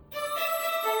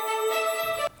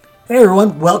Hey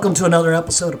everyone, welcome to another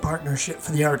episode of Partnership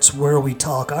for the Arts, where we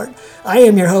talk art. I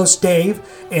am your host, Dave,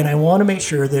 and I want to make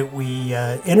sure that we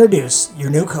introduce your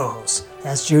new co-host.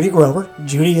 That's Judy Grover.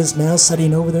 Judy is now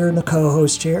sitting over there in the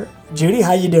co-host chair. Judy,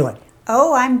 how you doing?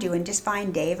 Oh, I'm doing just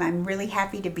fine, Dave. I'm really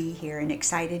happy to be here and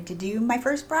excited to do my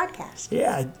first broadcast.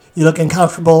 Yeah, you looking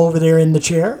comfortable over there in the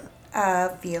chair?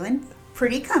 Feeling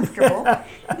pretty comfortable.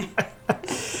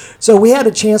 So we had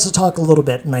a chance to talk a little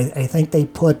bit, and I think they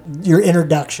put your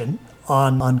introduction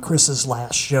on Chris's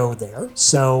last show there.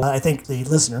 So I think the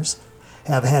listeners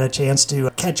have had a chance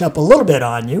to catch up a little bit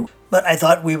on you. But I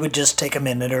thought we would just take a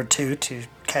minute or two to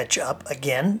catch up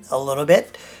again a little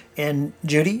bit. And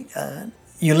Judy,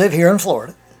 you live here in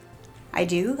Florida. I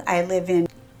do. I live in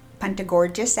Punta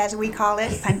Gorgeous, as we call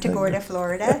it, Punta Gorda,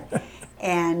 Florida,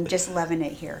 and just loving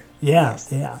it here. Yeah, Yes.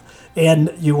 yeah.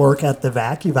 And you work at the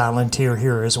VAC, you volunteer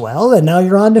here as well, and now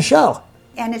you're on the show.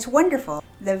 And it's wonderful.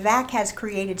 The VAC has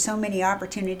created so many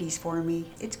opportunities for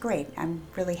me. It's great. I'm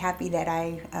really happy that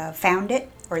I found it,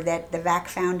 or that the VAC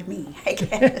found me, I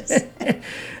guess.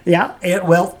 Yeah, and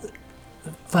well,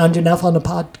 found you enough on the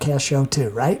podcast show too,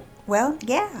 right? Well,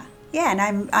 yeah. Yeah,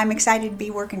 and I'm excited to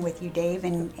be working with you, Dave,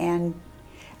 and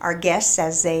our guests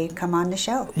as they come on the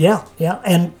show. Yeah, yeah.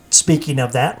 And speaking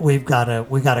of that, we've got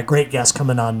a great guest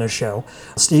coming on the show,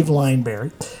 Steve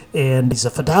Lineberry, and he's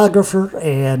a photographer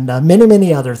and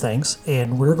many other things.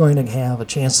 And we're going to have a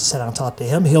chance to sit down and talk to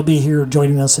him. He'll be here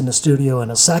joining us in the studio in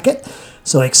a second.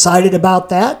 So excited about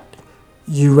that.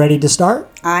 You ready to start?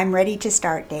 I'm ready to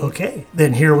start, Dave. Okay,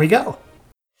 then here we go.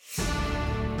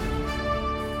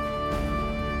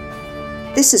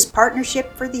 This is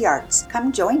Partnership for the Arts.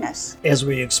 Come join us. As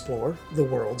we explore the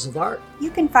worlds of art. You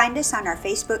can find us on our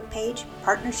Facebook page,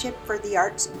 Partnership for the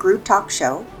Arts Gru Talk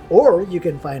Show. Or you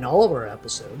can find all of our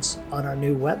episodes on our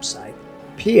new website,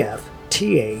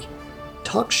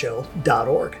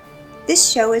 pftatalkshow.org. This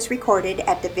show is recorded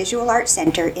at the Visual Arts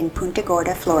Center in Punta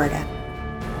Gorda, Florida.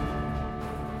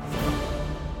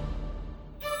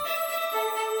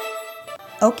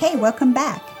 Okay, welcome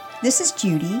back. This is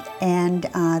Judy, and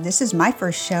this is my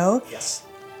first show. Yes.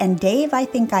 And Dave, I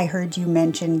think I heard you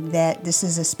mention that this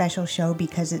is a special show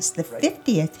because it's the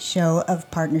 50th show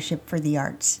of Partnership for the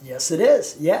Arts. Yes, it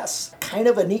is. Yes. Kind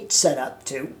of a neat setup,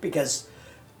 too, because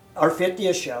our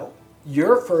 50th show,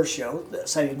 your first show,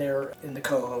 sitting there in the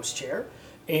co-host chair,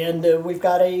 and we've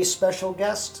got a special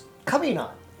guest coming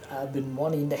on. I've been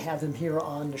wanting to have him here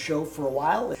on the show for a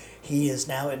while. He is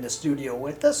now in the studio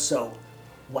with us, so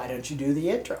why don't you do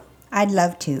the intro? I'd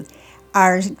love to.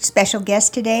 Our special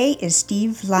guest today is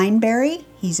Steve Lineberry.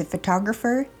 He's a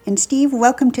photographer. And Steve,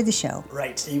 welcome to the show.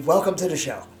 Right, Steve. Welcome to the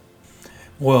show.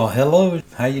 Well, hello.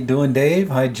 How you doing, Dave?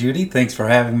 Hi, Judy. Thanks for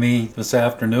having me this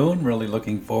afternoon. Really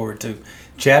looking forward to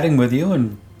chatting with you,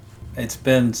 and it's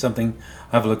been something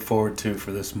I've looked forward to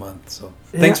for this month. So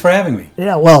thanks for having me.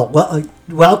 Yeah, well,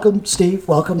 welcome, Steve.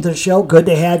 Welcome to the show. Good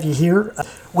to have you here.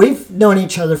 We've known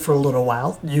each other for a little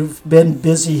while. You've been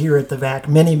busy here at the VAC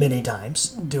many times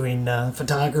doing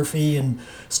photography and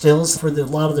stills for a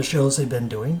lot of the shows they've been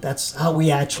doing. That's how we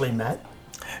actually met.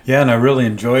 Yeah, and I really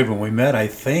enjoyed when we met. I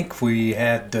think we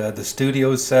had the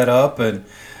studio set up and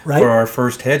Right. for our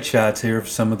first headshots here of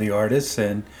some of the artists,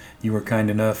 and you were kind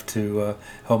enough to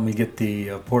help me get the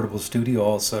portable studio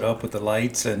all set up with the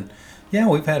lights. And yeah,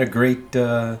 we've had a great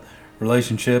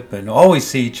relationship and always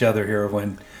see each other here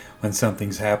when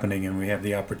something's happening and we have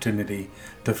the opportunity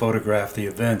to photograph the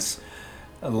events.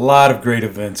 A lot of great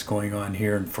events going on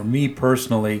here, and for me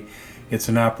personally, it's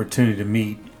an opportunity to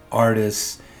meet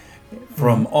artists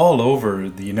from all over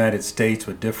the United States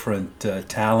with different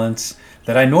talents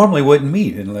that I normally wouldn't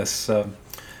meet unless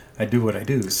I do what I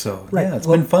do. So Right. yeah, it's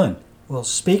been fun. Well,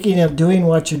 speaking of doing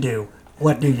what you do,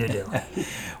 what do you do?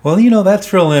 Well,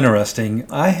 that's real interesting.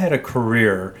 I had a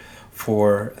career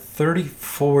for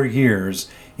 34 years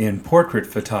in portrait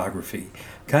photography.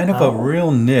 Kind of a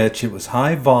real niche. It was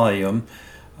high volume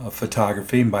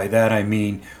photography, and by that I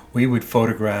mean we would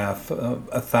photograph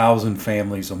 1,000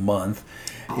 families a month.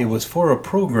 It was for a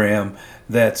program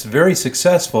that's very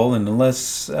successful, and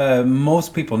unless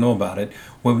most people know about it,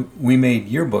 we made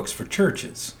yearbooks for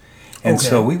churches. And Okay.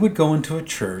 so we would go into a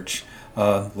church,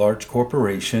 a large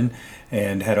corporation,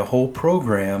 and had a whole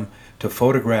program to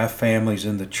photograph families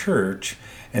in the church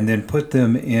and then put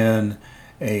them in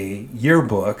a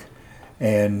yearbook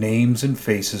and names and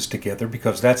faces together,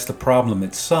 because that's the problem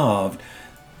it solved,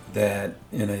 that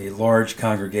in a large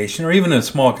congregation or even in a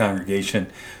small congregation,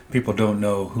 people don't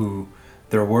know who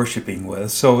they're worshiping with.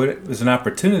 So it was an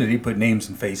opportunity to put names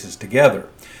and faces together.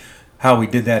 How we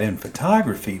did that in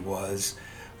photography was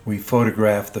we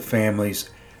photographed the families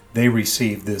they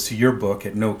received this yearbook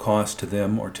at no cost to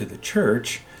them or to the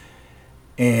church,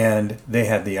 and they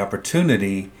had the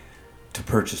opportunity to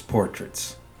purchase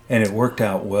portraits. And it worked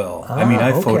out well. I mean,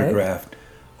 I okay. photographed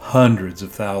hundreds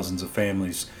of thousands of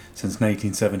families since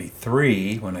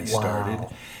 1973 when I started,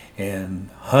 Wow. and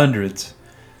hundreds,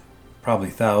 probably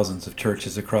thousands of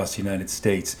churches across the United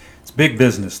States. It's big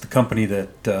business. The company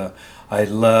that I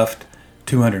left,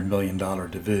 $200 million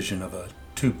division of a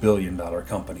 $2 billion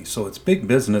company. So it's big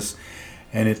business,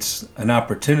 and it's an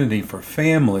opportunity for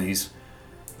families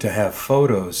to have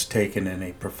photos taken in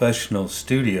a professional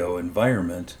studio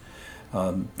environment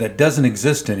that doesn't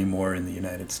exist anymore in the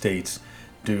United States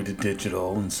due to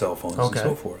digital and cell phones and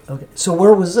so forth. Okay. So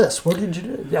where was this? What did you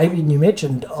do? I mean, you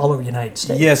mentioned all over the United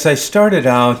States. Yes, I started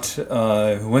out,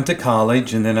 went to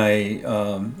college, and then I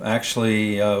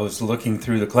actually was looking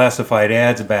through the classified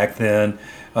ads back then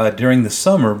during the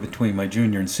summer between my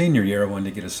junior and senior year. I wanted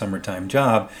to get a summertime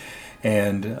job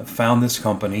and found this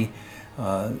company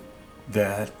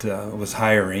that was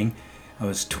hiring. I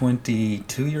was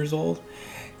 22 years old.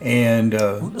 And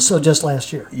So just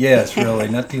last year. yes, really,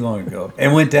 not too long ago.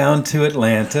 And went down to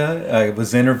Atlanta. I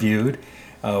was interviewed,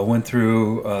 went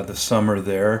through the summer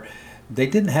there. They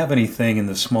didn't have anything in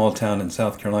the small town in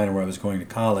South Carolina where I was going to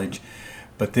college,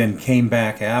 but then came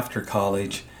back after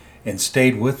college and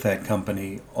stayed with that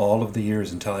company all of the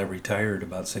years until I retired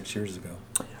about 6 years ago.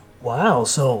 Wow.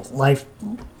 So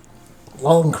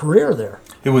lifelong career there.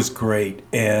 It was great,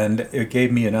 and it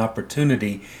gave me an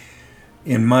opportunity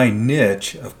in my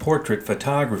niche of portrait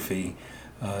photography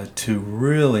to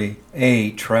really,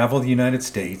 A, travel the United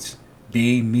States,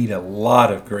 B, meet a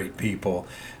lot of great people,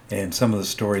 and some of the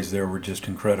stories there were just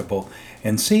incredible,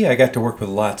 and C, I got to work with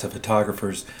lots of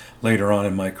photographers later on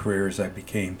in my career as I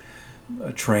became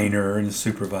a trainer and a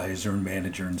supervisor and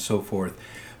manager and so forth,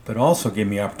 but also gave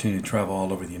me opportunity to travel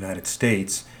all over the United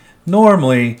States,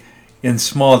 normally in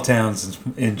small towns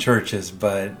and in churches,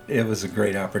 but it was a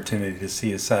great opportunity to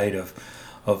see a side of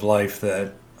life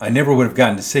that I never would have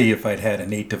gotten to see if I'd had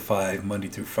an 8 to 5 Monday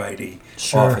through Friday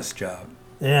Sure. office job.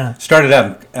 Yeah. Started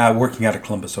out working out of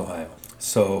Columbus, Ohio.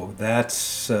 So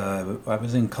that's I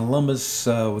was in Columbus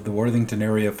with the Worthington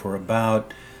area for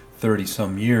about 30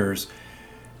 some years,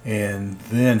 and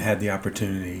then had the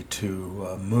opportunity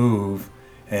to move,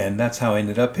 and that's how I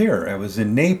ended up here. I was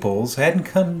in Naples. I hadn't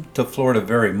come to Florida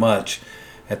very much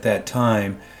at that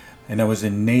time, and I was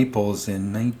in Naples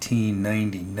in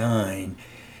 1999.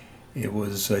 It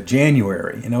was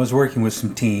January, and I was working with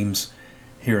some teams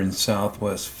here in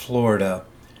Southwest Florida,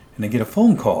 and I get a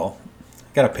phone call.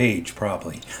 I got a page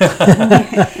probably,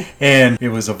 and it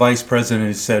was a vice president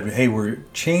who said, "Hey, we're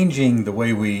changing the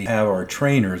way we have our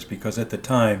trainers," because at the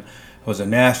time I was a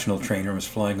national trainer. I was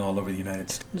flying all over the United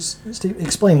States. Steve,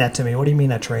 explain that to me. What do you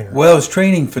mean a trainer? Well, I was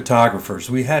training photographers.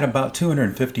 We had about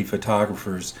 250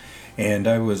 photographers, and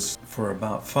I was for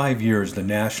about 5 years the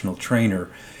national trainer,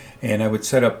 and I would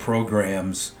set up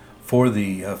programs for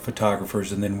the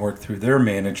photographers and then work through their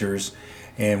managers,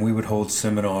 and we would hold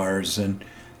seminars and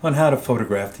on how to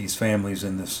photograph these families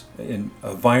in this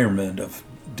environment of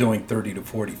doing 30 to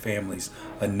 40 families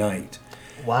a night.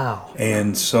 Wow.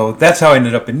 And so that's how I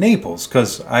ended up in Naples,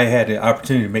 because I had the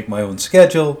opportunity to make my own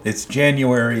schedule. It's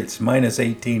January, it's minus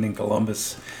 18 in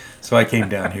Columbus, so I came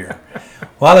down here.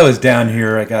 While I was down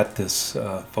here, I got this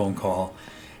phone call,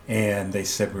 and they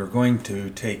said, "We're going to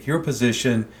take your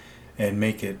position and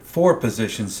make it 4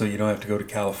 positions so you don't have to go to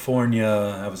California."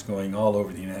 I was going all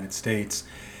over the United States.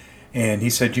 And he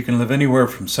said, "You can live anywhere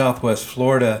from Southwest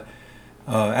Florida,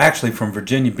 actually from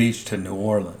Virginia Beach to New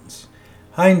Orleans."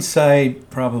 Hindsight,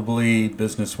 probably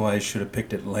business-wise, should have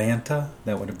picked Atlanta.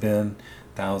 That would have been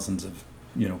thousands of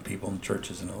people in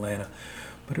churches in Atlanta.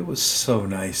 But it was so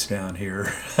nice down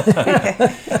here.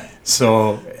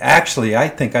 So actually, I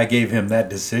think I gave him that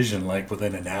decision like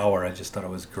within an hour. I just thought it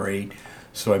was great.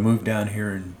 So I moved down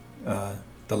here in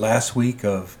the last week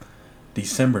of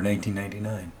December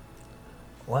 1999.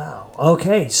 Wow.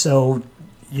 Okay. So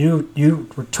you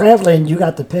were traveling. You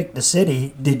got to pick the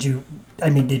city. Did you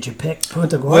pick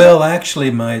Punta Gorda? Well,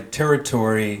 actually, my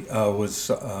territory was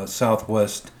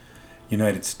Southwest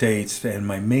United States, and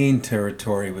my main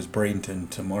territory was Bradenton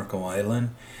to Marco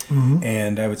Island. Mm-hmm.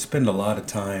 And I would spend a lot of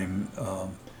time,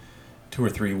 2 or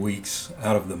 3 weeks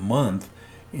out of the month,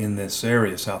 in this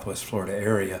area, Southwest Florida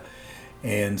area.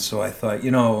 And so I thought,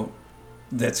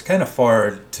 that's kind of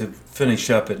far to finish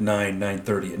up at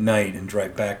 9:30 at night and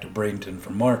drive back to Bradenton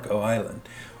from Marco Island.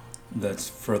 That's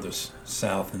furthest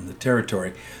south in the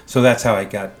territory. So that's how I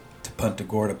got to Punta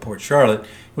Gorda, Port Charlotte.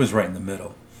 It was right in the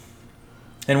middle.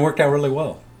 And it worked out really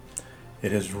well.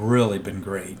 It has really been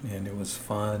great, and it was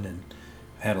fun, and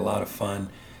had a lot of fun.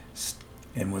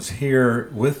 and was here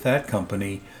with that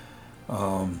company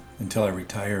until I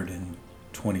retired in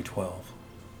 2012.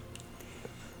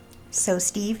 So,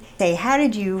 Steve, how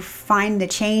did you find the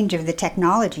change of the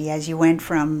technology as you went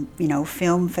from,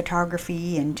 film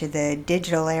photography into the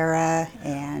digital era?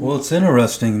 And Well, it's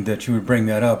interesting that you would bring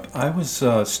that up. I was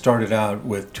started out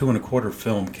with 2¼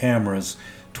 film cameras,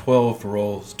 12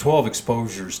 rolls, 12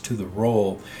 exposures to the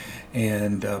roll,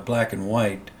 and black and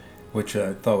white, which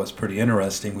I thought was pretty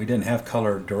interesting. We didn't have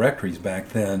color directories back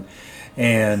then,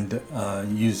 and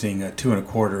using a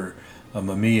 2¼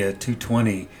 Mamiya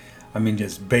 220. I mean,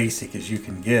 just basic as you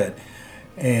can get.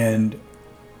 And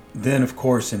then, of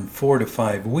course, in 4 to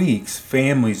 5 weeks,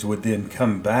 families would then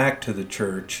come back to the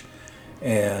church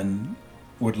and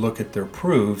would look at their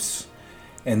proofs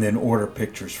and then order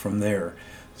pictures from there.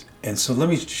 And so let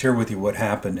me share with you what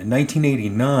happened. In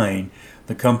 1989,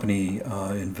 the company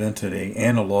invented an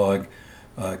analog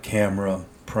camera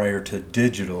prior to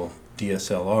digital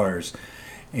DSLRs.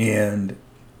 And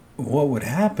what would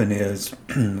happen is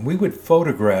we would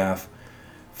photograph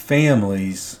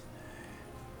families,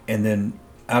 and then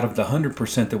out of the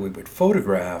 100% that we would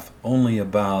photograph, only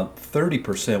about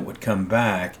 30% would come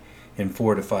back in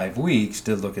 4 to 5 weeks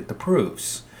to look at the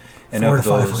proofs. And 4 of to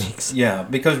 5 those, weeks. yeah,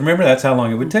 because remember that's how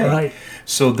long it would take. Right.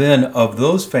 So then, of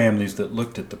those families that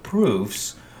looked at the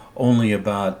proofs, only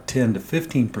about 10 to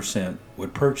 15%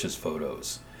 would purchase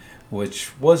photos,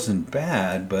 which wasn't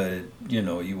bad, but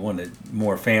you wanted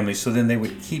more families. So then they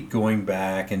would keep going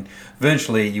back, and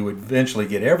eventually you would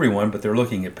get everyone, but they're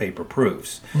looking at paper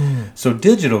proofs. So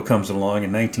digital comes along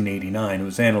in 1989. It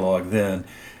was analog then,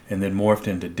 and then morphed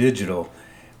into digital.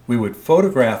 We would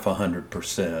photograph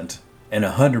 100%, and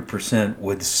 100%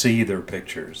 would see their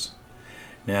pictures.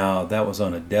 Now that was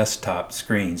on a desktop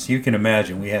screen, so you can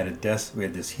imagine we had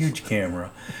this huge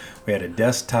camera, we had a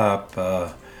desktop.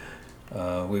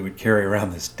 We would carry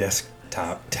around this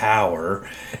desktop tower,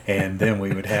 and then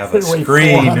we would have a Weigh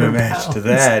screen 400 to match to pounds.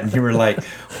 that. And you were like,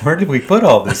 where did we put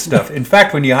all this stuff? In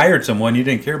fact, when you hired someone, you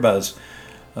didn't care about his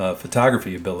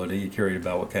photography ability. You cared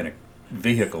about what kind of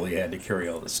vehicle he had to carry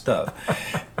all this stuff,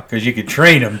 because you could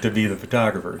train him to be the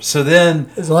photographer. So then,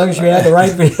 As long as you had the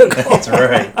right vehicle. that's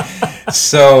right.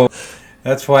 So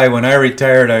that's why when I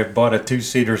retired, I bought a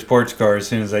 2-seater sports car as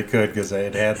soon as I could, because I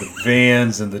had the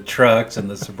vans and the trucks and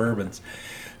the Suburbans.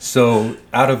 So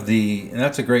and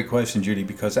that's a great question, Judy,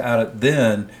 because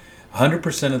then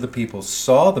 100% of the people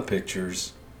saw the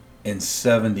pictures, and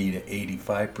 70 to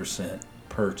 85%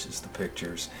 purchased the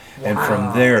pictures. And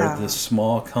from there, the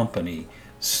small company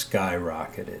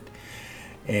skyrocketed.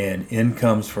 And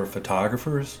incomes for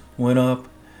photographers went up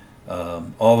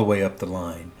all the way up the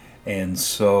line. And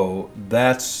so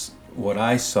that's what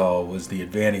I saw was the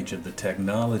advantage of the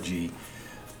technology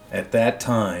at that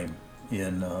time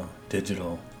in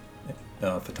digital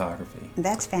photography.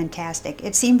 that's fantastic.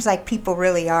 It seems like people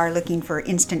really are looking for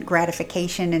instant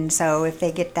gratification, and so if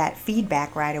they get that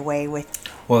feedback right away with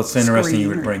Well, it's interesting you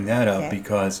screen would bring that up, yeah.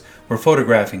 because we're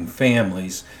photographing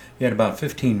families. You had about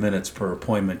 15 minutes per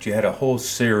appointment. You had a whole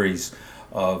series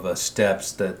of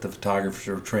steps that the photographers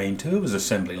were trained to. It was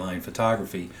assembly line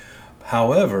photography.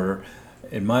 However,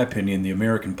 in my opinion, the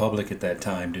American public at that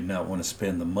time did not want to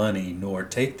spend the money nor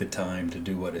take the time to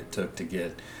do what it took to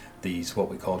get these, what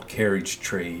we called carriage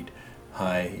trade,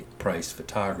 high price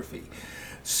photography.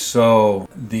 So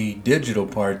the digital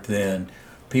part, then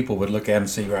people would look at it and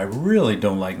say, I really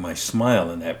don't like my smile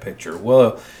in that picture.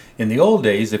 Well, in the old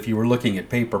days, if you were looking at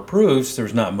paper proofs,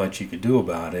 there's not much you could do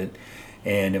about it.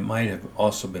 And it might have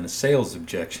also been a sales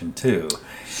objection too.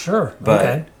 Sure. But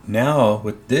Okay. now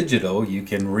with digital, you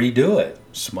can redo it.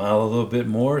 Smile a little bit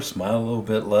more, smile a little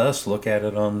bit less, look at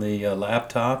it on the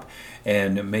laptop,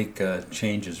 and make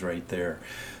changes right there.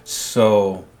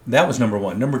 So that was number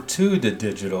one. Number two, the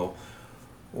digital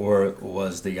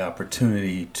was the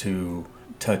opportunity to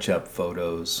touch up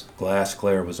photos. Glass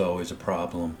glare was always a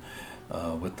problem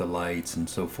with the lights and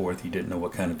so forth. You didn't know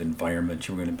what kind of environment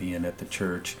you were going to be in at the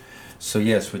church. So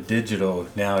yes, with digital,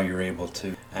 now you're able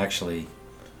to actually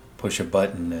push a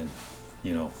button and,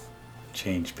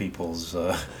 change people's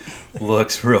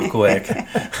looks real quick,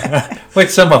 which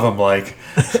some of them like.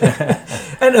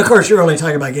 And of course, you're only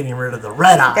talking about getting rid of the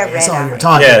red eye. The That's red all eye. you're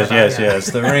talking Yes, about. yes, yeah.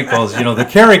 yes. The wrinkles, the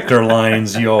character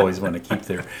lines you always want to keep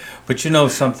there. But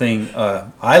something,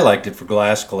 I liked it for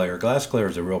glass glare. Glass glare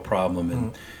is a real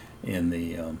problem in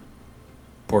the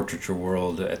portraiture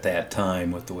world at that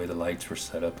time with the way the lights were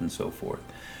set up and so forth.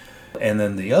 And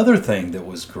then the other thing that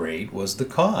was great was the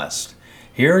cost.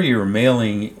 Here you're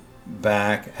mailing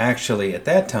back, actually at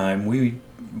that time we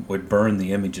would burn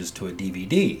the images to a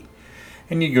DVD.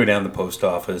 And you'd go down to the post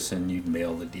office and you'd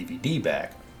mail the DVD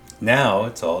back. Now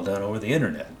it's all done over the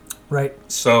internet. Right.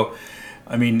 So,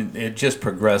 I mean, it just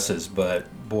progresses. But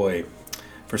boy,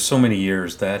 for so many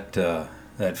years, that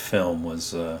film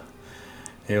was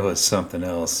it was something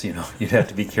else. You know, you'd have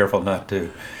to be careful not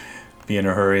to be in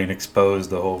a hurry and expose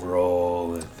the whole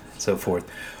roll and so forth.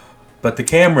 But the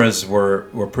cameras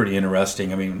were pretty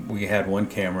interesting. I mean, we had one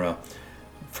camera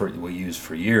we used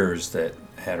for years that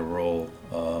had a roll,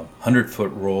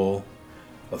 100-foot roll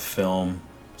of film,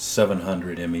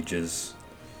 700 images.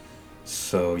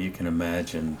 So you can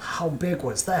imagine. How big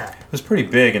was that? It was pretty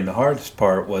big, and the hardest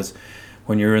part was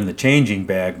when you're in the changing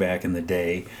bag back in the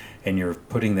day and you're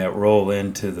putting that roll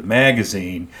into the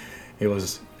magazine,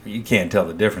 you can't tell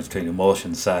the difference between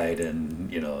emulsion side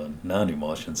and,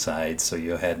 non-emulsion side, so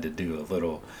you had to do a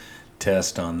little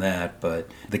test on that. But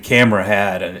the camera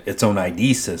had its own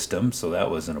ID system, so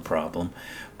that wasn't a problem.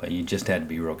 But you just had to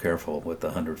be real careful with the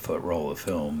 100-foot roll of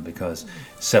film, because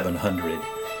 700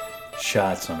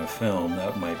 shots on a film,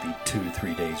 that might be 2 to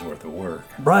 3 days worth of work.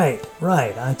 Right.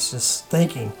 I was just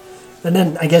thinking. And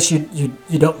then I guess you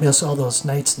don't miss all those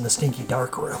nights in the stinky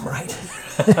dark room, right?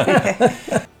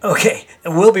 Okay,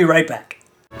 and we'll be right back.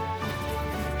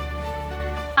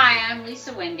 Hi, I'm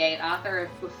Lisa Wingate, author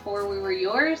of Before We Were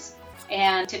Yours,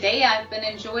 and today I've been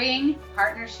enjoying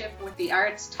partnership with the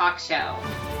Arts Talk Show.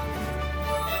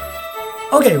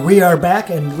 Okay, we are back,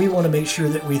 and we want to make sure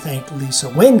that we thank Lisa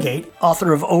Wingate,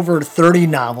 author of over 30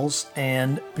 novels,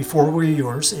 and Before We're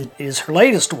Yours, it is her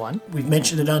latest one. We've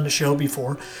mentioned it on the show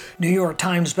before. New York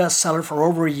Times bestseller for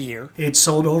over a year. It's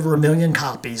sold over 1 million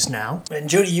copies now. And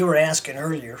Judy, you were asking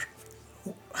earlier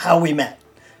how we met,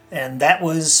 and that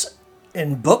was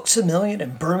in Books A Million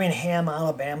in Birmingham,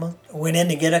 Alabama. Went in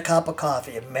to get a cup of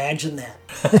coffee. Imagine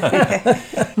that.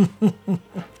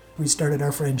 We started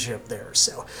our friendship there.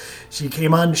 So she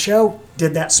came on the show,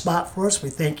 did that spot for us. We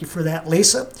thank you for that,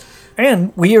 Lisa.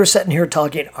 And we are sitting here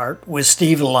talking art with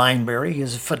Steve Lineberry.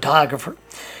 He's a photographer.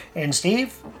 And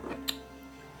Steve,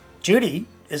 Judy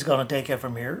is going to take it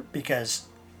from here because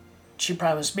she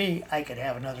promised me I could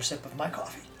have another sip of my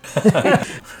coffee.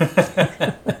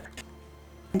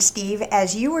 And Steve,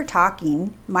 as you were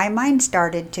talking, my mind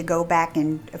started to go back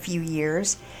in a few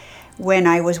years when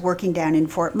I was working down in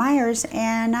Fort Myers,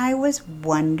 and I was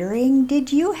wondering,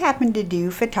 did you happen to do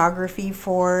photography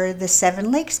for the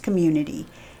Seven Lakes community?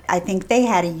 I think they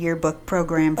had a yearbook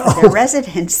program for their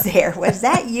residents there. Was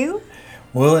that you?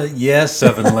 Well, yes,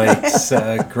 Seven Lakes,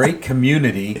 great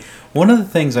community. One of the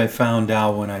things I found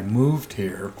out when I moved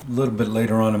here, a little bit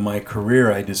later on in my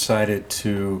career, I decided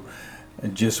to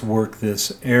just work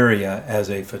this area as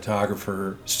a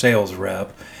photographer sales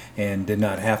rep and did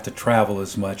not have to travel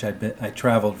as much. I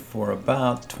traveled for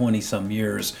about 20-some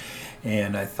years,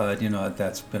 and I thought,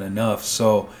 that's been enough.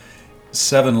 So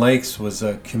Seven Lakes was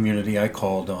a community I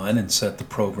called on and set the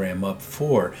program up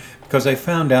for, because I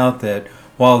found out that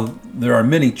while there are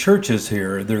many churches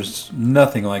here, there's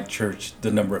nothing like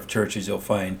the number of churches you'll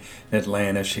find in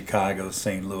Atlanta, Chicago,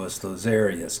 St. Louis, those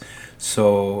areas.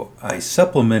 So I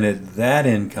supplemented that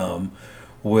income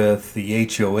with the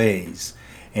HOAs,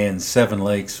 and Seven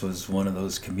Lakes was one of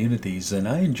those communities, and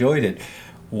I enjoyed it.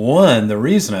 The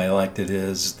reason I liked it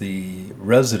is the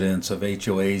residents of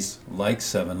HOAs like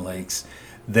Seven Lakes,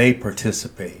 they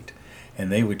participate, and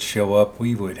they would show up.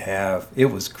 It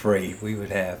was great. We would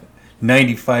have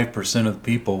 95% of the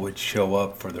people would show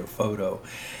up for their photo.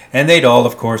 And they'd all,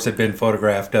 of course, have been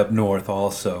photographed up north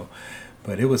also.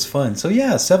 But it was fun. So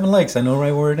yeah, Seven Lakes, I know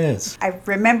right where it is. I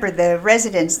remember the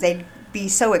residents, they'd be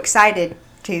so excited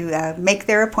to make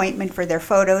their appointment for their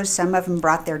photos. Some of them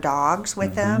brought their dogs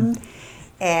with them.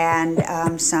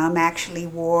 And some actually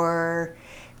wore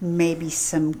maybe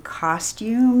some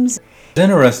costumes. It's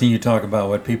interesting you talk about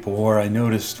what people wore. I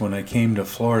noticed when I came to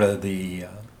Florida, the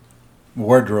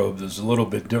wardrobe is a little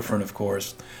bit different, of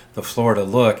course, the Florida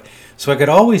look. So I could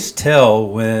always tell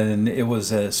when it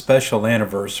was a special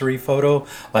anniversary photo,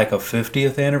 like a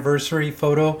 50th anniversary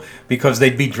photo, because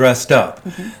they'd be dressed up.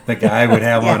 The guy would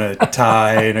have on a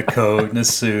tie and a coat and a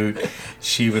suit.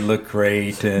 She would look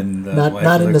great, and the wife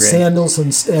not would in look the great.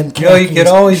 sandals and You could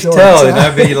always shorts, tell, and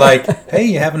huh? I'd be like, "Hey,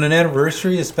 you having an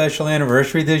anniversary, a special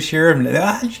anniversary this year?" And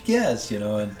yes,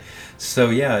 and so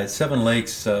yeah, Seven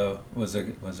Lakes was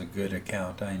a good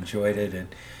account. I enjoyed it,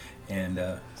 and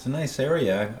it's a nice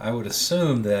area. I would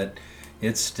assume that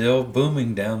it's still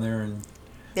booming down there.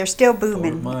 They're still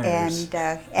booming, Fort Myers.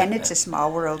 and it's a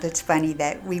small world. It's funny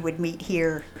that we would meet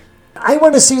here. I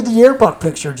want to see the yearbook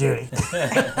picture, Judy.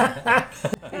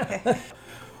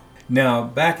 Now,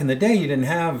 back in the day, you didn't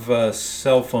have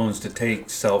cell phones to take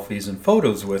selfies and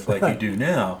photos with like you do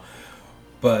now.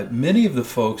 But many of the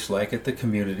folks, like at the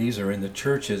communities or in the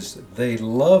churches, they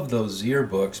love those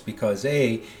yearbooks because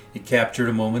A, it captured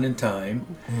a moment in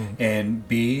time, and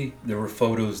B, there were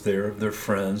photos there of their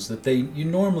friends that you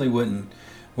normally wouldn't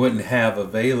have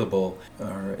available.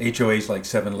 Or HOAs like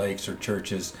Seven Lakes or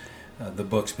churches, the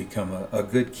books become a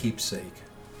good keepsake.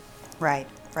 Right,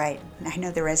 right. I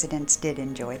know the residents did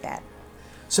enjoy that.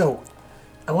 So,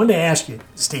 I wanted to ask you,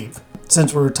 Steve,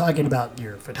 since we were talking about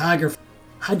your photography,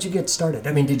 how'd you get started?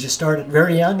 I mean, did you start at a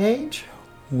very young age?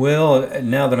 Well,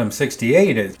 now that I'm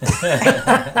 68, it's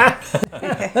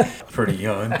pretty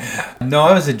young. No,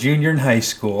 I was a junior in high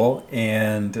school,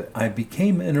 and I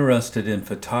became interested in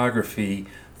photography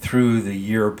through the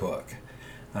yearbook.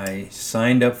 I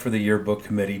signed up for the yearbook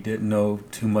committee, didn't know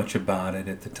too much about it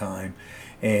at the time,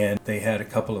 and they had a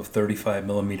couple of 35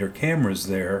 millimeter cameras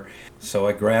there. So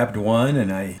I grabbed one,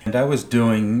 and I was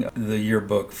doing the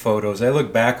yearbook photos. I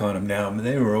look back on them now, I mean,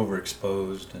 they were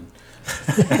overexposed and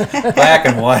black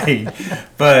and white.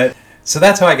 But so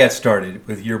that's how I got started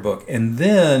with yearbook. And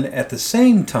then at the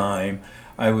same time,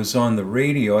 I was on the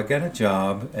radio. I got a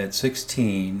job at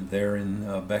 16 there in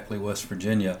Beckley, West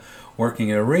Virginia,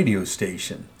 working at a radio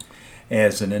station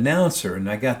as an announcer. And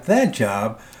I got that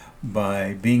job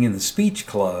by being in the speech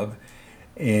club,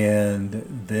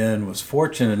 and then was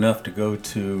fortunate enough to go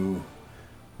to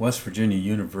West Virginia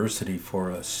University for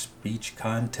a speech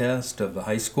contest of the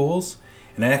high schools,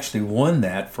 and I actually won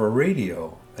that for a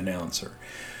radio announcer.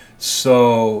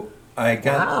 So I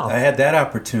had that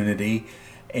opportunity,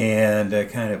 and I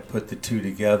kind of put the two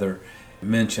together. I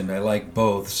mentioned I like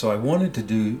both, so I wanted to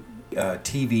do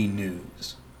TV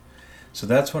news. So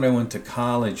that's what I went to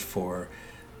college for.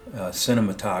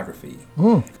 Cinematography,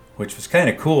 which was kind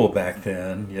of cool back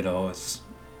then, you know, it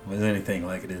was anything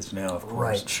like it is now, of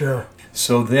course. Right, sure.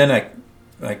 So then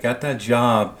I got that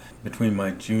job between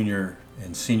my junior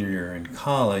and senior year in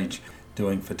college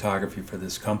doing photography for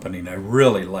this company, and I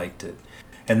really liked it.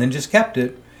 And then just kept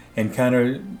it and kind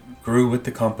of grew with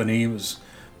the company. It was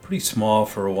pretty small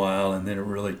for a while, and then it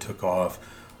really took off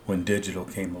when digital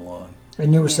came along.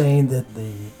 And you were saying that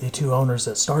the two owners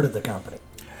that started the company,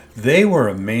 they were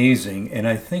amazing, and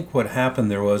I think what happened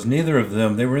there was neither of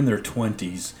them, they were in their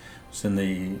 20s, it was in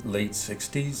the late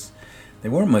 60s. They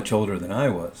weren't much older than I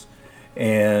was,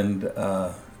 and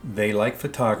they liked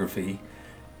photography.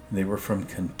 They were from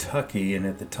Kentucky, and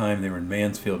at the time they were in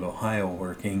Mansfield, Ohio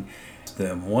working.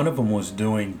 One of them was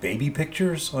doing baby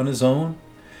pictures on his own,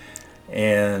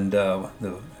 and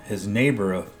his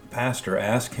neighbor, a pastor,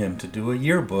 asked him to do a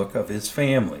yearbook of his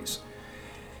families.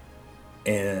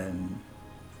 And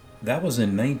that was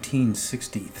in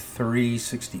 1963,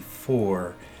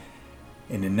 64,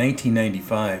 and in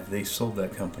 1995 they sold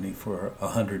that company for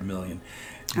 $100 million.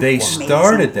 They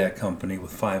started that company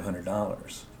with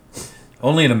 $500.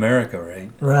 Only in America,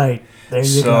 right? Right. There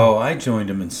you go. So I joined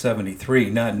them in 73,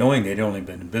 not knowing they'd only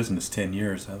been in business 10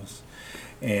 years.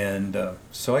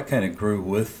 So I kind of grew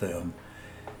with them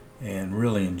and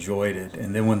really enjoyed it.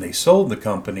 And then when they sold the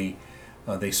company,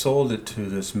 they sold it to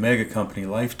this mega company,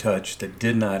 Lifetouch, that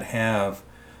did not have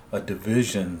a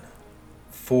division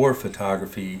for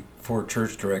photography for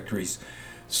church directories.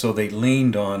 So they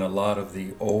leaned on a lot of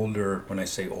the older, when I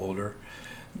say older,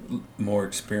 more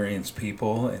experienced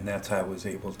people, and that's how I was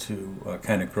able to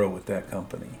kind of grow with that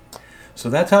company. So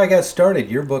that's how I got started.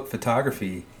 Yearbook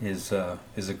photography is a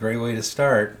great way to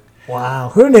start. Wow,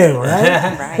 who knew,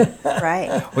 right?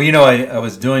 Right. Well, you know, I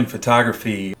was doing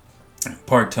photography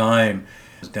part-time.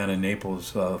 I was down in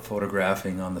Naples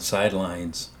photographing on the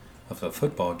sidelines of a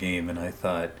football game, and I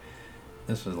thought,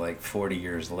 this was like 40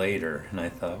 years later, and I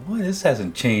thought, well, this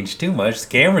hasn't changed too much. The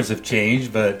cameras have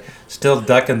changed, but still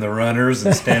ducking the runners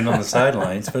and standing on the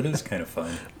sidelines, but it was kind of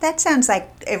fun. That sounds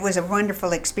like it was a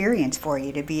wonderful experience for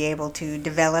you to be able to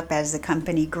develop as the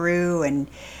company grew, and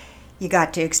you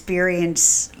got to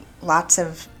experience lots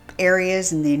of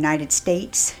areas in the United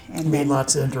States. And Meet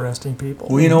lots of interesting people.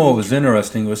 Well, you know what was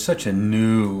interesting? It was such a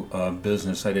new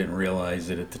business. I didn't realize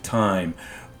it at the time,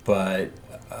 but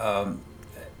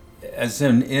as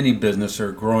in any business, there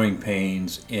are growing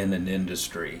pains in an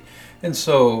industry. And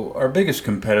so our biggest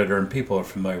competitor, and people are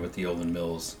familiar with the Olin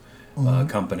Mills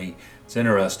company, it's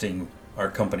interesting, our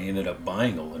company ended up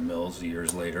buying Olin Mills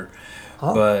years later.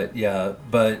 Oh.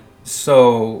 But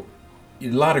so a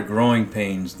lot of growing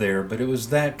pains there, but it was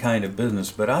that kind of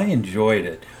business. But I enjoyed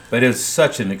it. But it was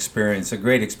such an experience, a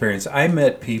great experience. I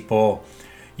met people,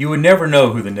 you would never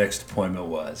know who the next appointment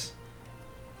was.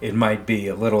 It might be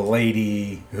a little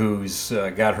lady who's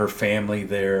got her family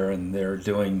there and they're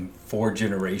doing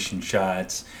 4-generation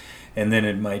shots. And then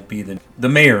it might be the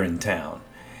mayor in town.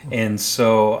 And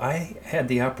so I had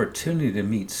the opportunity to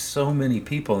meet so many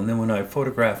people. And then when I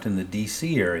photographed in the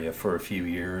D.C. area for a few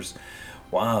years,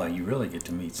 wow, you really get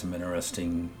to meet some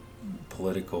interesting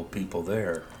political people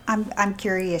there. I'm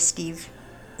curious, Steve.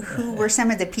 Who were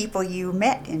some of the people you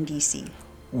met in D.C.?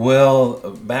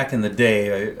 Well, back in the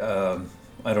day,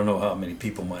 I don't know how many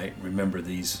people might remember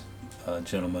these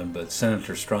gentlemen, but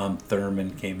Senator Strom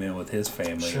Thurmond came in with his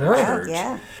family Sure. at church.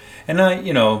 Yeah.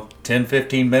 And 10,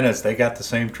 15 minutes, they got the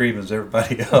same treatment as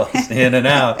everybody else, in and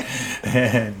out.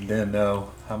 And then,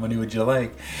 how many would you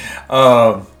like?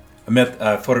 I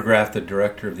photographed the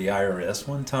director of the IRS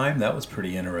one time. That was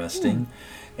pretty interesting.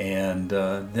 And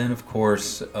then, of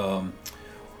course,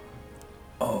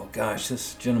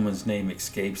 this gentleman's name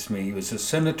escapes me. He was a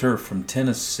senator from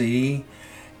Tennessee,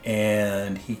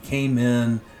 and he came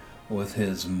in with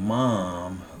his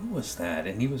mom. Who was that?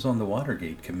 And he was on the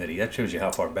Watergate committee. That shows you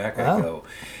how far back I go.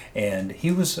 And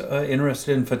he was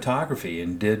interested in photography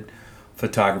and did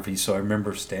photography. So I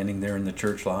remember standing there in the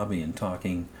church lobby and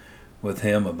talking with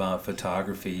him about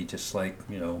photography, just like,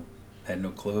 had no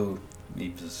clue he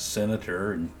was a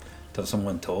senator until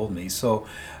someone told me. So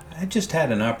I just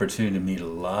had an opportunity to meet a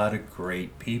lot of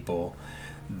great people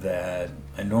that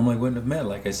I normally wouldn't have met,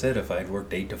 like I said, if I'd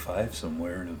worked 8 to 5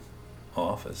 somewhere in an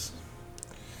office.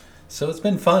 So it's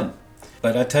been fun.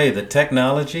 But I tell you, the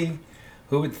technology,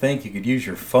 who would think you could use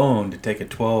your phone to take a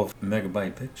 12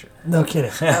 megabyte picture? No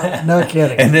kidding. No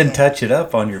kidding. And then touch it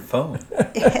up on your phone.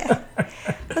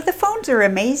 Well, the phones are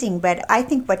amazing, but I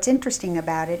think what's interesting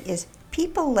about it is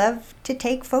people love to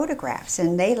take photographs,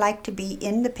 and they like to be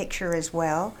in the picture as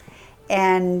well.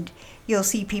 And you'll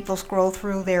see people scroll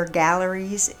through their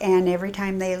galleries, and every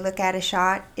time they look at a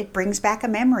shot, it brings back a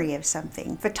memory of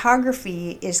something.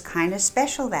 Photography is kind of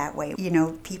special that way.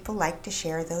 People like to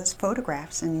share those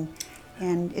photographs, and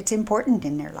it's important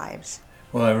in their lives.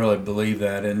 Well, I really believe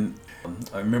that. And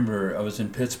I remember I was in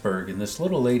Pittsburgh, and this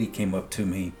little lady came up to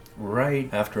me right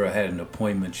after I had an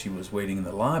appointment. She was waiting in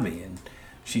the lobby, and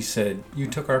she said, "You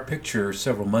took our picture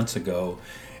several months ago,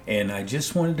 and I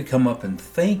just wanted to come up and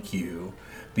thank you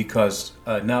because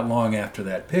not long after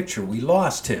that picture, we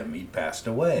lost him. He passed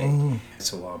away."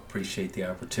 So I appreciate the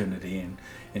opportunity.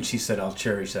 And she said, "I'll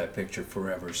cherish that picture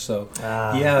forever." So,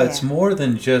 it's more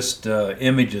than just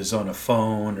images on a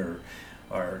phone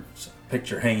or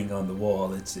picture hanging on the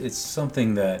wall. It's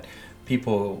something that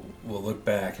people will look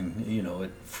back and,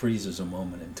 it freezes a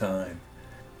moment in time.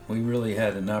 We really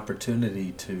had an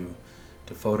opportunity to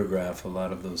photograph a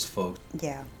lot of those folks.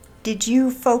 Yeah. Did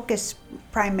you focus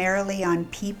primarily on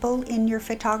people in your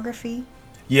photography?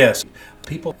 Yes.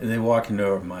 People, they walk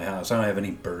into my house. I don't have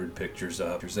any bird pictures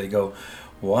up. They go,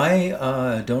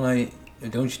 "Why don't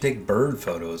you take bird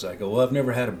photos?" I go, "Well, I've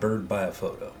never had a bird buy a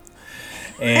photo."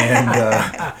 And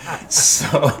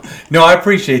no, I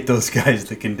appreciate those guys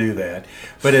that can do that.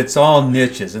 But it's all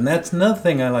niches. And that's another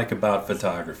thing I like about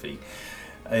photography.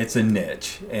 It's a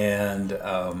niche. And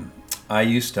I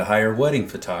used to hire wedding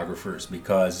photographers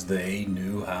because they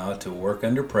knew how to work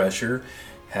under pressure,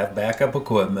 have backup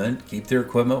equipment, keep their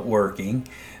equipment working,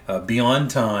 be on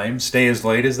time, stay as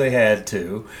late as they had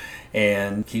to,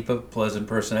 and keep a pleasant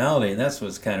personality. And that's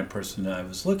what kind of person I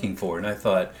was looking for. And I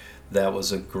thought that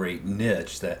was a great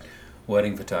niche, that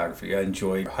wedding photography. I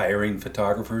enjoyed hiring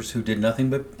photographers who did nothing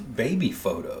but baby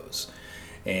photos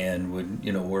and would,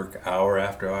 work hour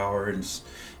after hour in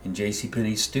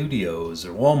JCPenney studios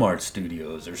or Walmart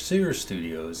studios or Sears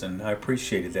studios, and I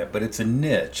appreciated that. But it's a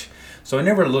niche. So I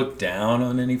never looked down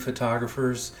on any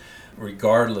photographers,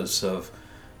 regardless of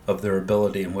their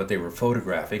ability and what they were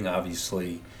photographing.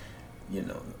 Obviously,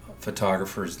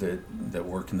 photographers that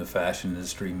work in the fashion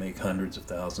industry make hundreds of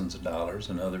thousands of dollars,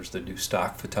 and others that do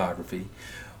stock photography.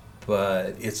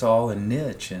 But it's all a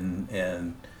niche,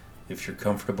 and if you're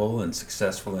comfortable and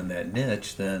successful in that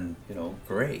niche, then,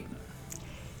 great.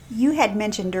 You had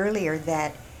mentioned earlier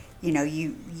that,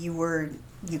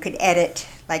 you could edit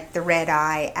like the red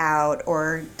eye out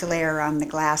or glare on the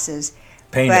glasses.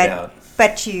 Paint it out.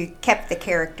 But you kept the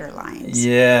character lines.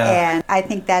 Yeah. And I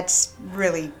think that's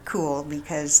really cool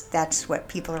because that's what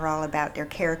people are all about, their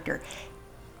character.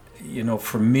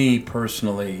 For me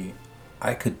personally,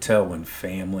 I could tell when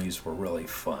families were really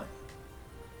fun.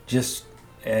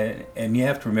 And you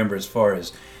have to remember, as far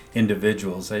as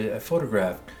individuals, I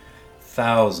photographed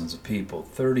thousands of people,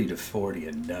 30 to 40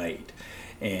 a night.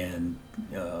 And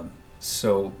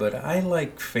but I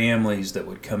like families that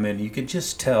would come in. You could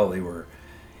just tell they were,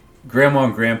 Grandma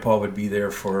and Grandpa would be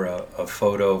there for a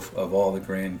photo of all the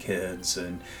grandkids,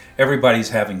 and everybody's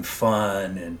having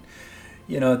fun. And,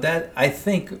 that, I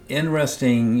think,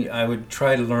 interesting. I would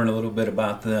try to learn a little bit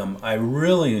about them. I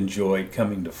really enjoyed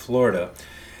coming to Florida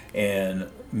and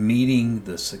meeting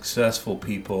the successful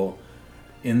people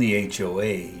in the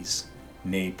HOAs,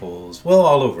 Naples, well,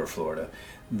 all over Florida.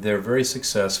 They're very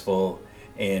successful,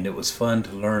 and it was fun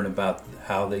to learn about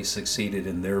how they succeeded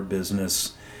in their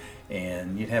business.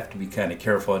 And you'd have to be kind of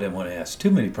careful. I didn't want to ask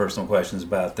too many personal questions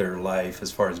about their life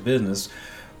as far as business,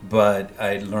 but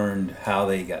I learned how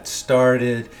they got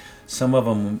started. Some of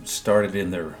them started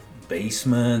in their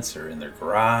basements or in their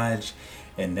garage,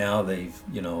 and now they've,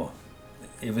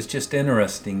 it was just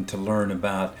interesting to learn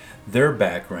about their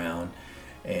background.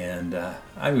 And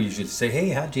I would usually say, hey,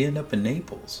 how'd you end up in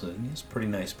Naples? It's a pretty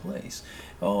nice place.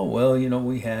 Oh, well,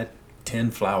 we had 10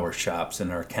 flower shops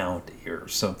in our county or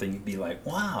something. You'd be like,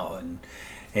 wow.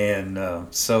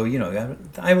 So,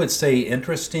 I would say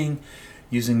interesting.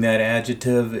 Using that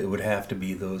adjective, it would have to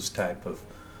be those type of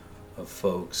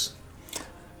folks.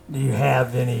 Do you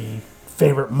have any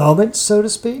favorite moments, so to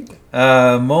speak?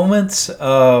 Moments...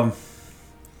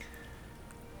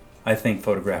 I think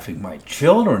photographing my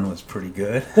children was pretty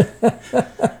good.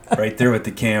 Right there with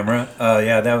the camera.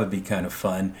 Yeah, that would be kind of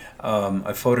fun.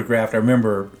 I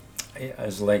remember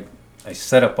I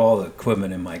set up all the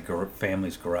equipment in my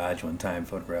family's garage one time,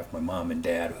 photographed my mom and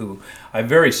dad, who I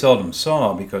very seldom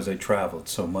saw because I traveled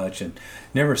so much and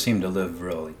never seemed to live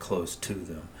really close to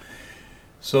them.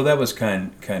 So that was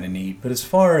kind of neat. But as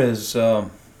far as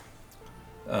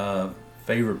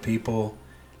favorite people,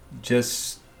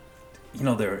 just...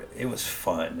 it was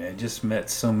fun. I just met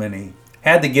so many.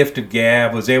 Had the gift of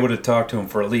gab. Was able to talk to them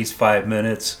for at least 5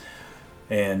 minutes,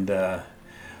 and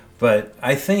but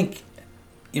I think,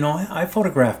 I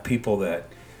photographed people that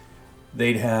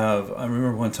they'd have. I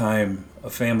remember one time a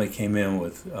family came in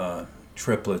with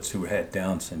triplets who had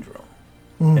Down syndrome,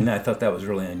 and I thought that was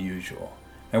really unusual.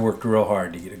 I worked real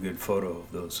hard to get a good photo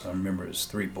of those. I remember it was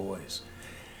 3 boys.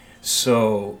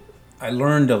 So I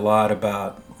learned a lot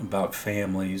about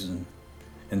families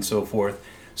and so forth.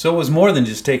 So it was more than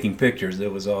just taking pictures.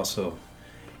 It was also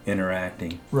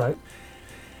interacting. Right.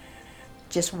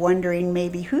 Just wondering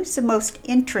maybe who's the most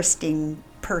interesting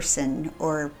person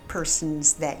or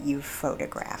persons that you've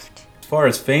photographed? As far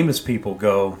as famous people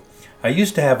go, I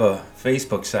used to have a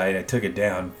Facebook site. I took it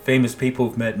down. Famous people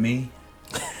who've met me.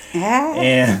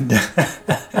 And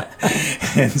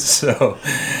and so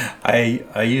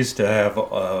I used to have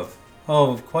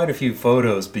quite a few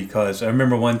photos, because I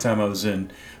remember one time I was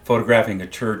photographing a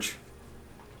church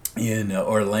in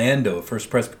Orlando, First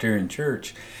Presbyterian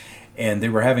Church, and they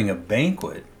were having a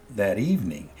banquet that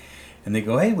evening. And they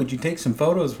go, hey, would you take some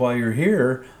photos while you're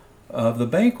here of the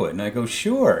banquet? And I go,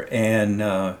 sure. And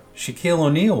Shaquille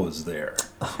O'Neal was there.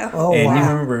 Oh, and wow. you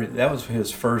remember that was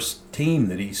his first team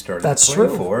that he started That's to play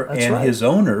true. for. That's and right. his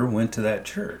owner went to that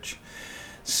church.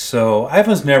 So I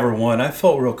was never one. I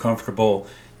felt real comfortable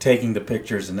taking the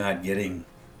pictures and not getting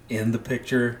in the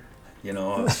picture. I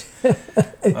was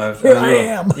Here I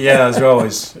am. Yeah, I was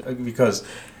always,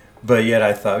 but yet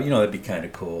I thought, that'd be kind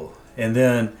of cool. And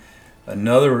then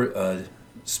another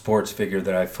sports figure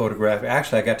that I photographed,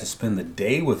 actually I got to spend the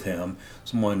day with him.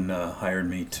 Someone hired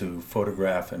me to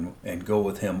photograph and go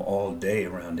with him all day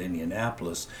around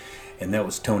Indianapolis, and that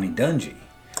was Tony Dungy.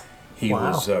 He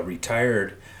Wow. was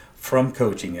retired from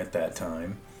coaching at that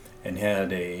time, and had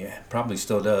probably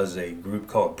still does, a group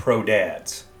called Pro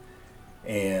Dads.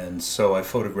 And so I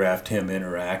photographed him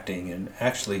interacting, and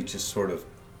actually just sort of,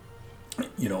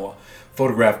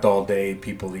 photographed all day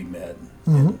people he met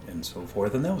and so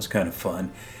forth. And that was kind of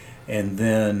fun. And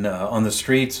then on the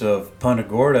streets of Punta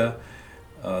Gorda,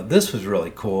 this was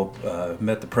really cool.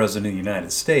 Met the President of the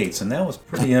United States, and that was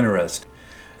pretty interesting.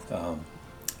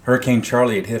 Hurricane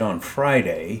Charlie had hit on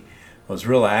Friday. I was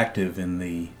real active in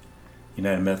the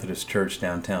United Methodist Church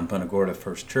downtown Punta Gorda,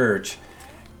 First Church.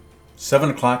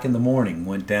 7 o'clock in the morning,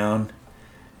 went down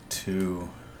to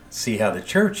see how the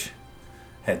church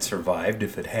had survived,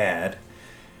 if it had.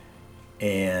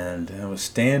 And I was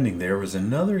standing there. Was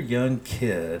another young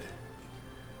kid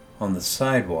on the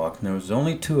sidewalk, and there was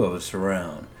only 2 of us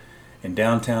around. And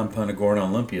downtown Punta Gorda,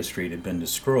 Olympia Street had been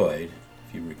destroyed,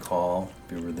 if you recall,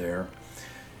 if you were there.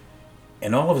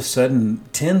 And all of a sudden,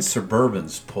 10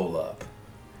 Suburbans pull up,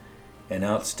 and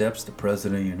out steps the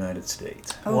President of the United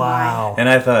States. Oh, Wow. And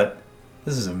I thought,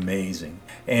 this is amazing.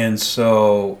 And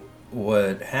so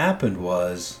what happened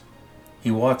was,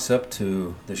 he walks up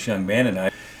to this young man and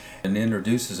I and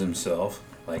introduces himself,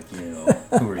 like,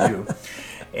 who are you?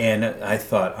 And I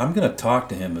thought, I'm going to talk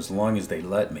to him as long as they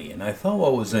let me. And I thought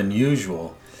what was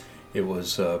unusual, it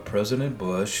was President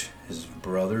Bush, his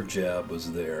brother Jeb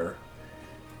was there,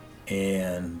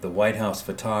 and the White House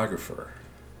photographer.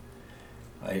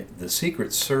 The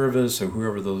Secret Service, or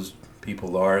whoever those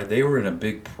people are, they were in a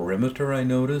big perimeter, I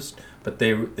noticed, but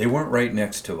they weren't right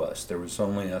next to us. There was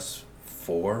only us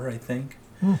 4, I think.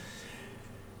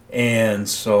 And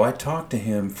so I talked to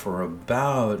him for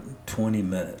about 20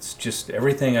 minutes, just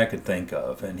everything I could think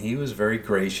of, and he was very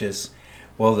gracious.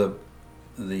 Well,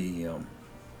 the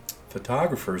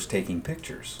photographers taking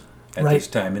pictures at this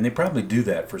time, and they probably do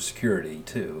that for security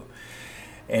too.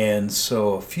 And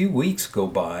so a few weeks go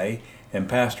by, and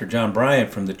Pastor John Bryant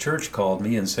from the church called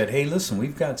me and said, "Hey, listen,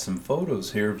 we've got some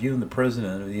photos here of you and the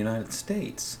President of the United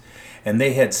States." And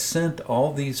they had sent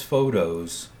all these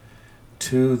photos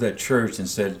to the church and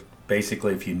said,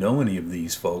 basically, if you know any of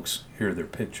these folks, here are their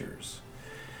pictures.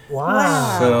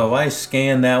 Wow. So I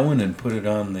scanned that one and put it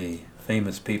on the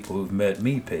Famous People Who've Met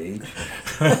Me page.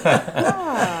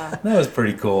 That was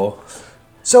pretty cool.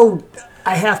 So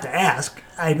I have to ask,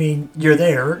 I mean, you're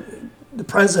there, the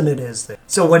president is there.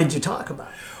 So what did you talk about?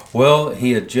 Well,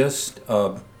 he had just,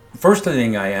 first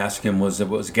thing I asked him was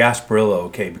Gasparilla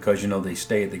okay? Because, they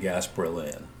stay at the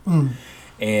Gasparilla Inn.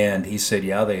 And he said,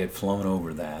 yeah, they had flown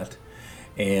over that.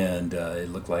 And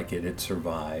it looked like it had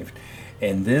survived.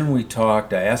 And then we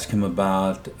talked, I asked him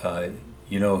about,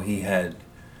 he had,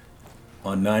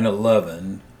 on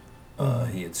 9/11,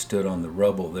 he had stood on the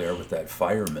rubble there with that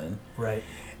fireman. Right.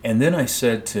 And then I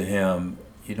said to him,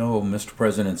 Mr.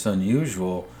 President, it's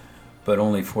unusual, but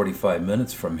only 45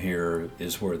 minutes from here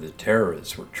is where the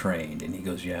terrorists were trained. And he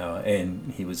goes, yeah,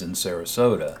 and he was in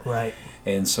Sarasota. Right.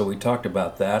 And so we talked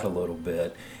about that a little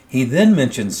bit. He then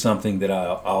mentioned something that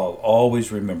I'll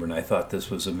always remember, and I thought this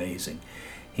was amazing.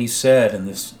 He said, and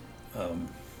this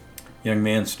young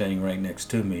man standing right next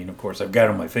to me, and of course I've got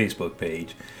it on my Facebook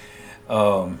page,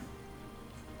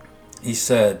 he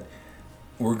said,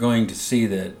 we're going to see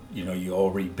that, you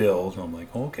all rebuild. I'm like,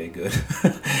 oh, okay, good.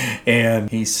 And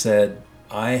he said,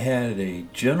 I had a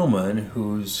gentleman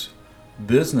whose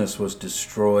business was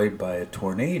destroyed by a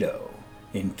tornado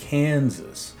in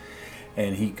Kansas.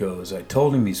 And he goes, I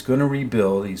told him he's going to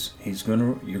rebuild.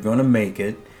 You're going to make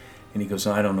it. And he goes,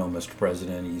 I don't know, Mr.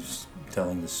 President. He's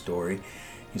telling the story.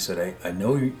 He said, I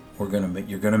know you're going to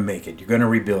make it. You're going to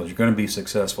rebuild. You're going to be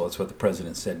successful. That's what the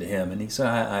president said to him. And he said,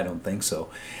 I don't think so.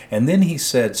 And then he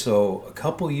said, so a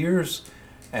couple years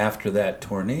after that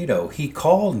tornado, he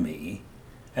called me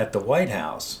at the White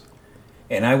House.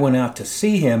 And I went out to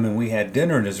see him, and we had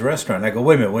dinner in his restaurant. I go,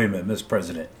 wait a minute, Mr.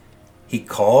 President. He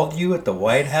called you at the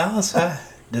White House?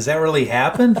 Does that really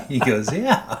happen? He goes,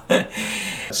 yeah.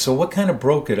 So what kind of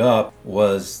broke it up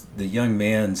was the young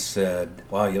man said,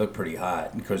 wow, you look pretty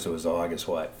hot. And of course, it was August,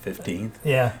 15th?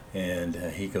 Yeah. And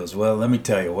he goes, well, let me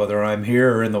tell you, whether I'm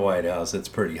here or in the White House, it's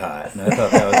pretty hot. And I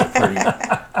thought that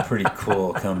was a pretty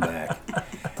cool comeback.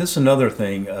 This is another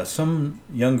thing. Some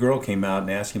young girl came out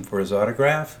and asked him for his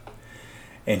autograph.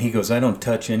 And he goes, I don't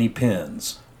touch any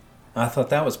pens. I thought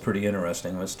that was pretty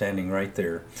interesting. I was standing right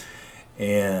there.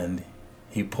 And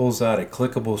he pulls out a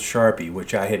clickable Sharpie,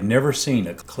 which I had never seen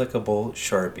a clickable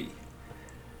Sharpie.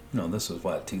 This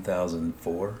was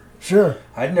 2004? Sure.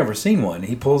 I'd never seen one.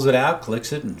 He pulls it out,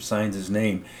 clicks it, and signs his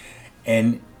name.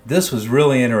 And this was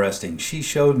really interesting. She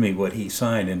showed me what he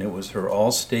signed, and it was her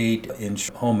Allstate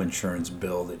home insurance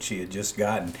bill that she had just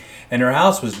gotten. And her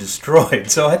house was destroyed.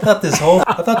 So I thought this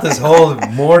whole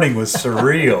morning was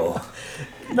surreal.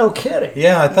 No kidding.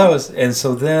 Yeah, I thought it was. And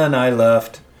so then I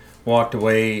left, walked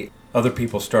away. Other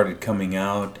people started coming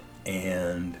out,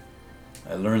 and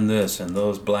I learned this, and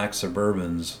those black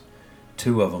Suburbans,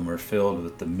 2 of them are filled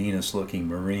with the meanest looking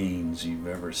Marines you've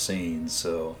ever seen.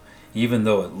 So even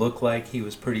though it looked like he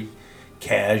was pretty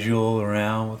casual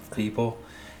around with people,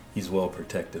 he's well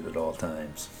protected at all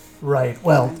times. Right.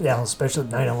 Well, yeah, especially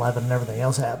 9/11 and everything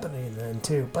else happening then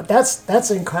too. But that's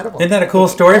incredible. Isn't that a cool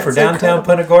story for downtown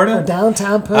Punta Gorda? For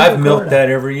downtown Punta Gorda. I've milked that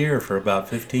every year for about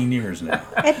 15 years now.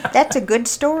 That's a good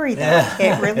story, though. Yeah.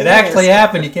 It really It actually is.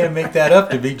 happened. You can't make that up,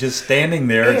 to be just standing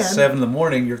there And- at 7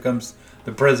 a.m. Here comes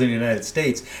the President of the United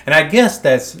States. And I guess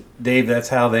that's, Dave, that's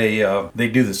how they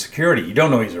do the security. You don't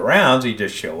know he's around, so you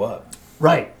just show up.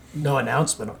 Right. No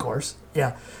announcement, of course.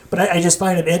 Yeah. But I just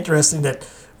find it interesting that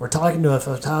we're talking to a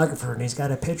photographer and he's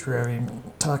got a picture of him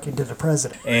talking to the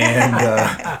president. And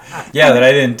yeah, that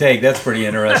I didn't take. That's pretty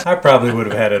interesting. I probably would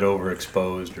have had it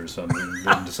overexposed or something.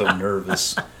 Been so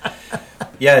nervous.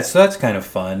 Yeah, so that's kind of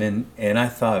fun. And I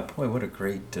thought, boy, what a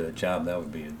great job that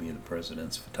would be to be the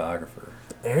president's photographer.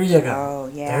 There you go.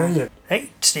 Oh, yeah. There you go. Hey,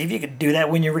 Steve, you could do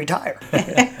that when you retire.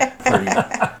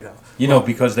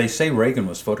 Because they say Reagan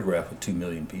was photographed with 2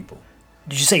 million people.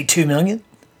 Did you say 2 million?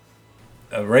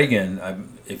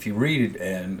 Reagan, if you read it,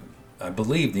 and I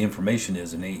believe the information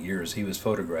is in 8 years, he was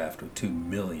photographed with 2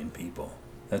 million people.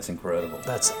 That's incredible.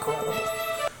 That's incredible.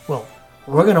 Well,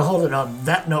 we're going to hold it on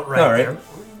that note All right. there.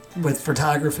 with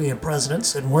photography and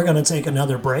presidents, and we're going to take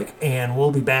another break, and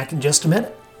we'll be back in just a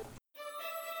minute.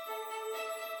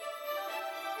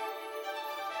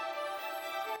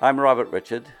 I'm Robert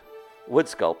Richard, wood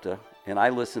sculptor, and I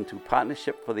listen to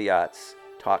Partnership for the Arts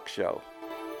talk show.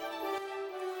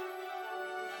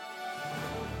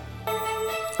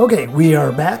 Okay, we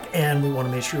are back, and we want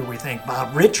to make sure we thank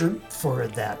Bob Richard for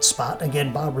that spot.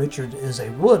 Again, Bob Richard is a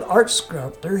wood art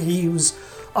sculptor. He was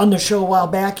on the show a while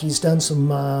back. He's done some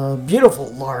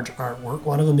beautiful large artwork.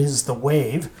 One of them is The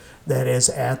Wave that is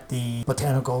at the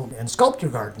Botanical and Sculpture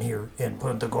Garden here in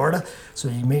Punta Gorda. So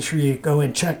you make sure you go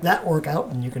and check that work out,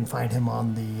 and you can find him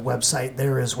on the website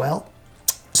there as well.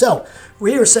 So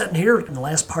we are sitting here in the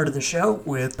last part of the show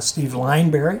with Steve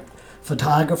Lineberry,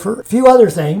 photographer, a few other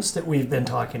things that we've been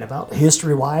talking about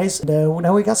history-wise. And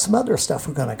now we got some other stuff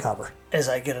we're going to cover as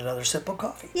I get another sip of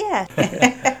coffee. Yeah.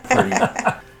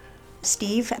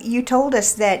 Steve, you told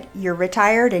us that you're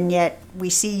retired and yet we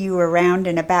see you around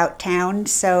and about town.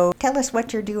 So tell us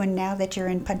what you're doing now that you're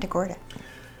in Punta Gorda.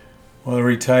 Well, I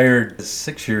retired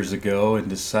 6 years ago and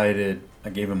decided,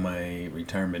 I gave him my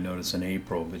retirement notice in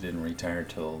April, but didn't retire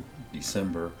till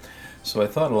December. So I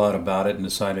thought a lot about it and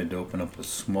decided to open up a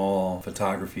small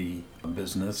photography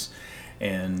business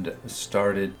and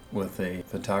started with a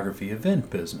photography event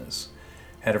business.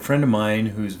 Had a friend of mine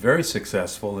who's very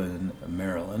successful in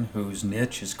Maryland whose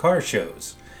niche is car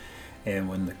shows. And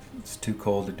when it's too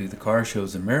cold to do the car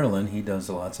shows in Maryland, he does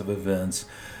lots of events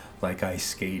like ice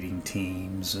skating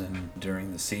teams and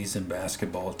during the season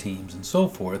basketball teams and so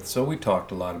forth. So we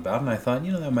talked a lot about it, and I thought,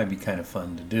 that might be kind of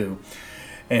fun to do.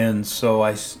 And so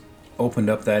I opened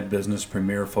up that business,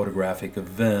 Premier Photographic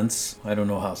Events. I don't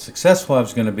know how successful I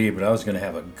was going to be, but I was going to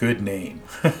have a good name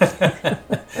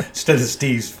instead of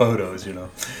Steve's Photos,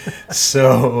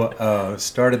 So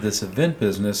started this event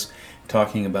business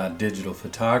talking about digital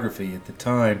photography. At the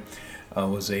time, I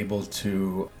was able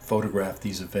to photograph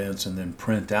these events and then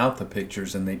print out the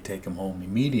pictures, and they'd take them home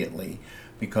immediately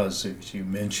because, as you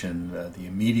mentioned, the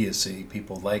immediacy,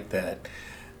 people like that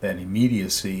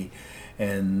immediacy.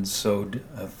 And so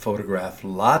I photographed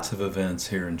lots of events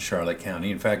here in Charlotte County.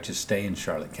 In fact, just stay in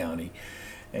Charlotte County,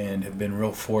 and have been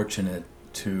real fortunate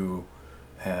to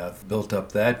have built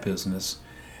up that business.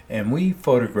 And we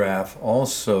photograph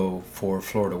also for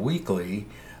Florida Weekly,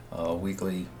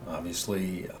 weekly,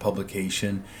 obviously,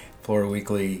 publication. Florida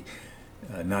Weekly,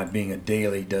 not being a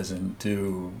daily, doesn't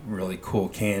do really cool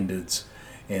candids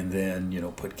and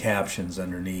then, put captions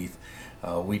underneath.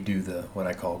 We do what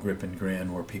I call grip and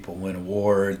grin, where people win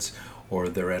awards, or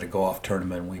they're at a golf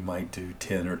tournament. We might do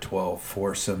 10 or 12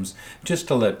 foursomes just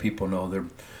to let people know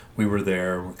we were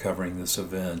there, we're covering this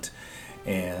event.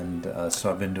 And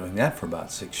so I've been doing that for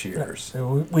about 6 years.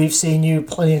 So we've seen you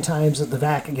plenty of times at the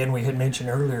VAC. Again, we had mentioned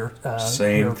earlier.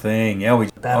 Same thing. Yeah, we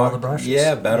Battle of the Brushes.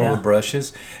 Yeah, Battle of the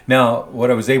Brushes. Now,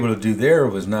 what I was able to do there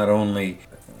was not only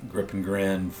grip and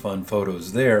grin, fun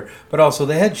photos there, but also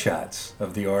the headshots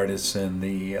of the artists and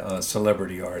the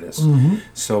celebrity artists. Mm-hmm.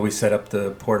 So we set up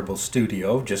the portable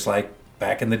studio, just like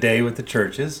back in the day with the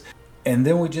churches. And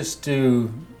then we just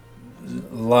do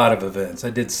a lot of events. I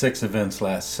did 6 events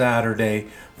last Saturday,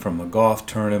 from a golf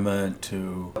tournament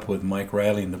to with Mike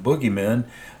Riley and the Boogeymen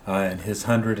and his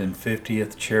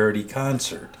 150th charity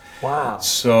concert. Wow.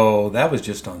 So that was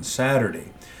just on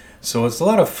Saturday. So it's a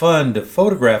lot of fun to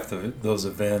photograph those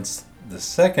events. The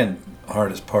second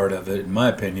hardest part of it, in my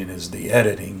opinion, is the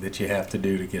editing that you have to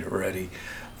do to get it ready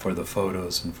for the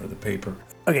photos and for the paper.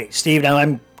 Okay, Steve, now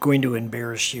I'm going to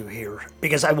embarrass you here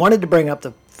because I wanted to bring up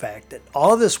the fact that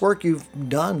all of this work you've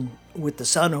done with the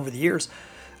Sun over the years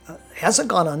hasn't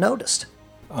gone unnoticed.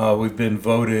 We've been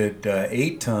voted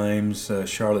 8 times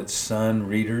Charlotte Sun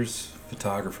Readers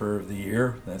Photographer of the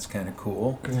Year. That's kind of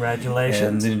cool.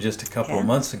 Congratulations. And then just a couple of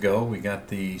months ago, we got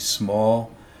the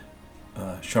small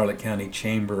Charlotte County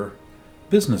Chamber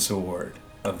Business Award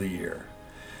of the Year.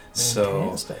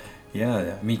 Fantastic. So,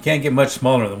 yeah, I mean, you can't get much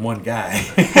smaller than one guy.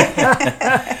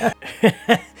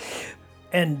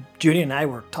 And Judy and I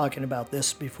were talking about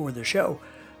this before the show.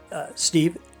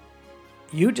 Steve,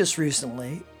 you just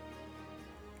recently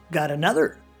got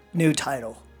another new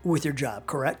title with your job,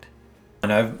 correct?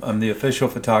 And I'm the official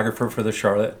photographer for the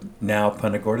Charlotte, now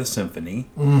Punta Gorda Symphony.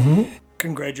 Mm-hmm.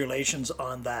 Congratulations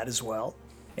on that as well.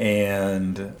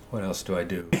 And what else do I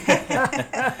do?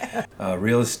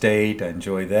 Real estate, I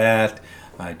enjoy that.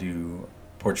 I do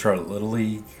Port Charlotte Little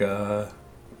League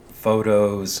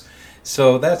photos.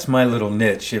 So that's my little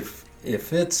niche. If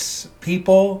it's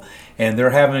people and they're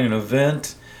having an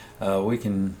event, we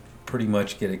can pretty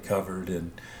much get it covered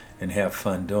and have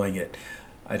fun doing it.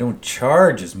 I don't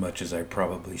charge as much as I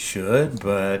probably should,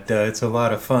 but it's a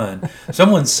lot of fun.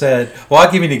 Someone said, well, I'll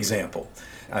give you an example.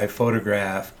 I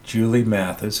photographed Julie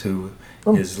Mathis, who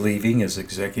is leaving as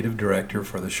executive director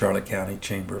for the Charlotte County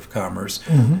Chamber of Commerce.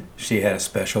 She had a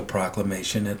special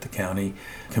proclamation at the county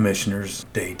commissioners'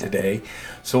 day today.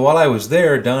 So while I was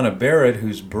there, Donna Barrett,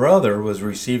 whose brother was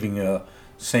receiving a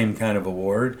same kind of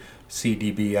award,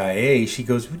 CDBIA, she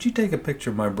goes, would you take a picture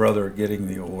of my brother getting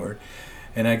the award?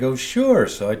 And I go, sure.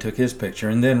 So I took his picture.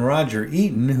 And then Roger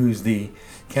Eaton, who's the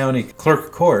county clerk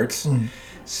of courts,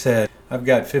 said, I've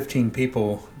got 15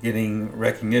 people getting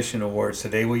recognition awards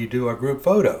today. Will you do a group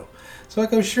photo? So I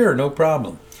go, sure, no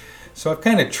problem. So I've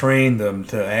kind of trained them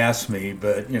to ask me,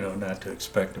 but, not to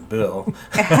expect a bill.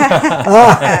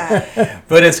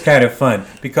 But it's kind of fun,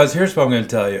 because here's what I'm going to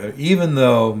tell you. Even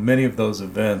though many of those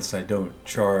events I don't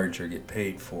charge or get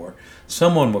paid for,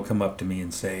 someone will come up to me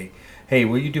and say, hey,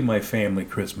 will you do my family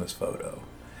Christmas photo?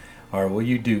 Or will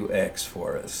you do X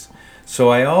for us? So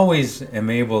I always am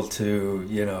able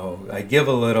to, I give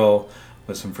a little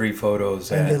with some free photos.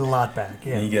 And get a lot back,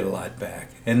 yeah. And you get a lot back.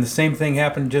 And the same thing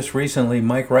happened just recently.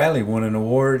 Mike Riley won an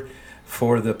award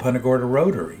for the Punta Gorda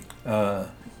Rotary.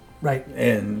 Right.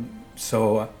 And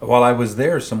so while I was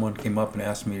there, someone came up and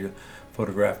asked me to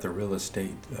photograph the real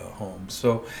estate home.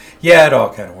 So, yeah, it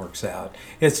all kind of works out.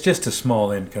 It's just a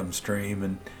small income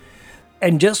stream.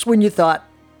 And just when you thought,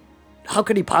 how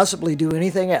could he possibly do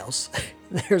anything else?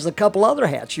 There's a couple other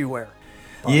hats you wear.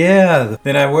 Yeah,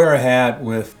 then I wear a hat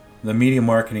with the media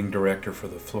marketing director for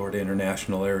the Florida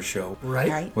International Air Show,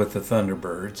 Right. with the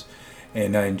Thunderbirds,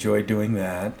 and I enjoy doing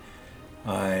that.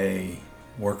 I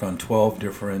work on 12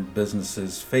 different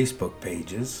businesses' Facebook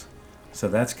pages, so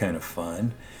that's kind of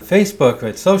fun.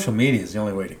 Facebook, social media is the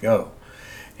only way to go,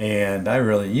 and I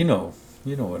really, you know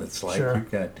what it's like. Sure.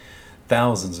 We've got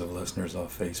thousands of listeners on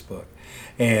Facebook,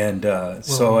 and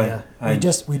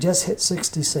we just hit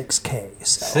 66K.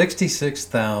 So.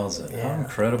 66,000. Yeah. How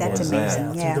incredible That's is amazing.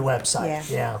 that? Yeah. Through the website.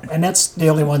 Yeah. And that's the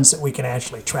only ones that we can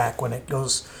actually track when it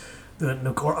goes.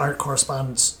 The art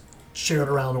correspondents shared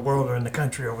around the world or in the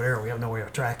country over there. We have no way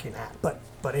of tracking that. But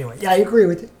anyway, yeah, I agree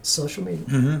with you. Social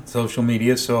media. Social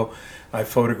media. So I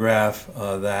photograph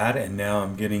that, and now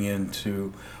I'm getting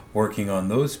into working on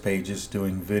those pages,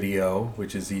 doing video,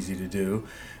 which is easy to do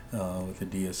with the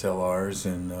DSLRs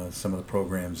and some of the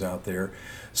programs out there.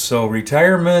 So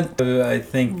retirement, I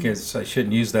think I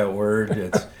shouldn't use that word.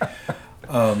 It's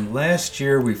last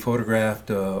year we photographed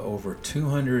over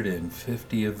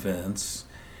 250 events,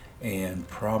 and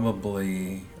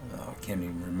probably I can't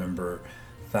even remember,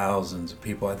 thousands of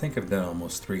people. I think I've done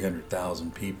almost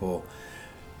 300,000 people.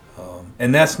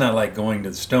 And that's not like going to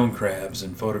the Stone Crabs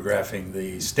and photographing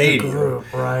the stadium.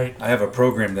 Group, right. I have a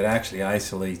program that actually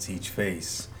isolates each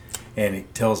face, and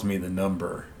it tells me the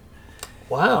number.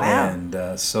 Wow.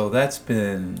 And so that's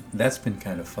been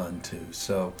kind of fun too.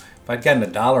 So if I'd gotten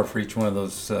 $1 for each one of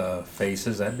those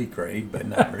faces, that'd be great, but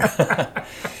not really.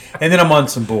 And then I'm on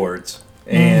some boards,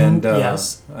 and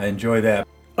yes. I enjoy that.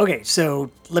 Okay, so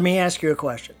let me ask you a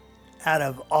question. Out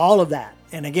of all of that,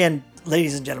 and again,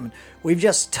 ladies and gentlemen, we've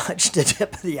just touched the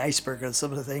tip of the iceberg of some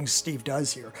of the things Steve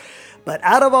does here. But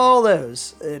out of all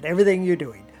those and everything you're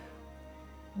doing,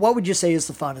 what would you say is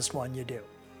the funnest one you do?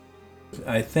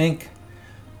 I think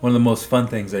one of the most fun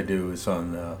things I do is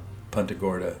on Punta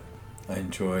Gorda. I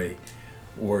enjoy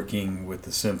working with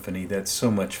the symphony. That's so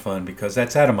much fun because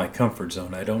that's out of my comfort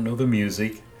zone. I don't know the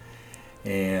music,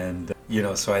 and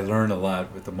so I learn a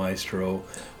lot with the maestro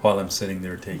while I'm sitting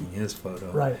there taking his photo.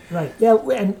 Right. Yeah,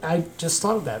 and I just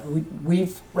thought of that.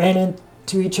 We've ran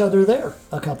into each other there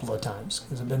a couple of times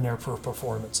because I've been there for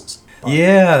performances. But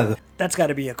Yeah, that's got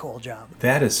to be a cool job.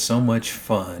 that is so much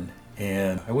fun.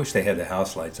 And I wish they had the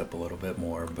house lights up a little bit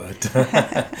more, but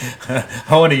I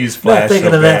want to use flash. Not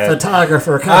thinking so of that bad.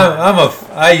 photographer.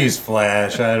 I use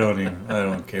flash. I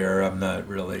don't care.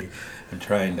 I'm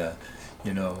trying to,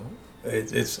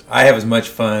 I have as much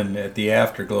fun at the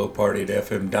afterglow party at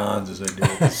FM Don's as I do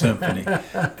at the symphony.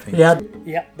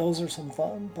 Yeah, those are some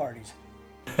fun parties.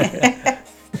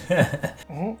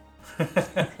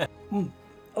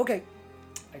 Okay.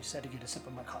 I just had to get a sip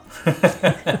of my coffee.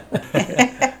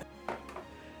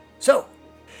 So,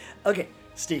 okay,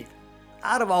 Steve,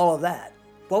 out of all of that,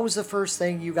 what was the first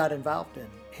thing you got involved in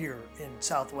here in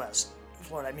Southwest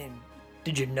Florida? I mean,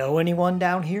 did you know anyone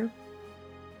down here?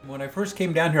 When I first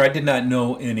came down here, I did not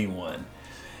know anyone.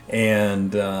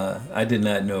 And I did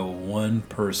not know one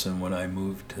person when I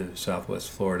moved to Southwest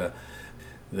Florida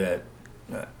that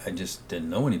I just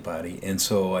didn't know anybody. And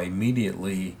so I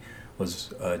immediately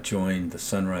joined the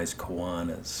Sunrise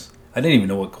Kiwanis. I didn't even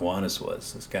know what Kiwanis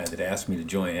was. This guy that asked me to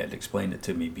join had explained it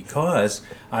to me because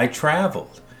I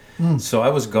traveled. So I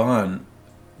was gone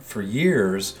for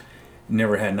years,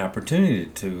 never had an opportunity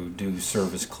to do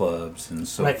service clubs and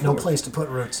so Right, forth. no place to put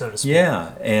roots, so to speak.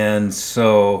 Yeah, and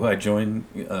so I joined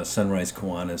Sunrise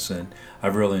Kiwanis, and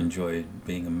I've really enjoyed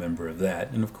being a member of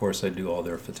that. And of course, I do all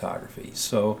their photography.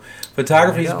 So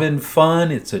photography's go. been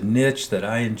fun. It's a niche that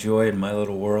I enjoy in my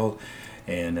little world,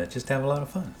 and I just have a lot of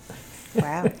fun.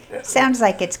 Wow. Sounds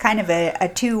like it's kind of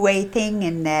a two-way thing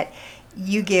in that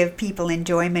you give people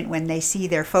enjoyment when they see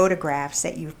their photographs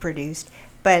that you've produced,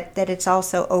 but that it's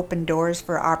also opened doors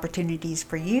for opportunities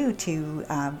for you to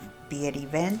be at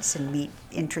events and meet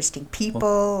interesting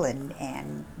people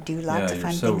and do lots of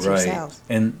fun things yourselves.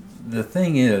 And the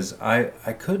thing is, I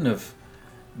couldn't have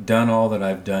done all that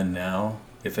I've done now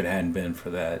if it hadn't been for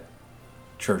that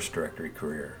church directory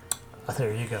career.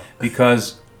 There you go.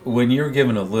 Because when you're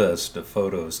given a list of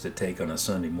photos to take on a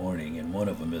Sunday morning, and one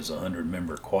of them is a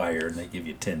 100-member choir, and they give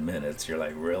you 10 minutes, you're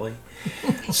like, really?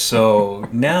 So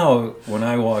now when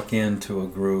I walk into a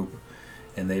group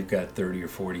and they've got 30 or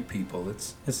 40 people,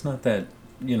 it's not that,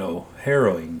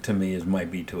 harrowing to me as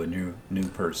might be to a new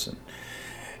person.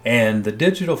 And the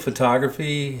digital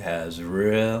photography has a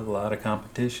lot of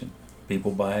competition. People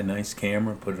buy a nice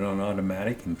camera, put it on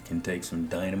automatic, and can take some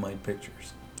dynamite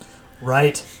pictures.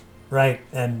 Right.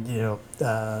 And, you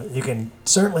can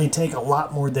certainly take a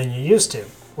lot more than you used to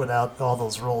without all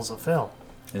those rolls of film.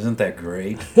 Isn't that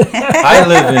great?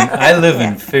 I live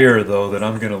in fear, though, that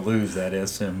I'm going to lose that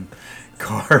SM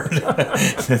card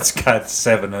that's got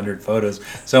 700 photos.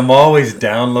 So I'm always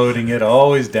downloading it,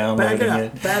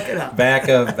 back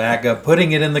up,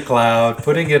 putting it in the cloud,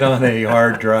 putting it on a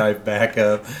hard drive, back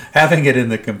up, having it in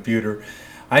the computer.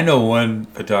 I know one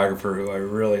photographer who I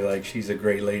really like. She's a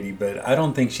great lady, but I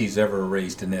don't think she's ever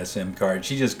erased an SM card.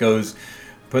 She just goes,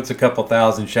 puts a couple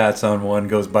thousand shots on one,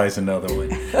 goes buys another one.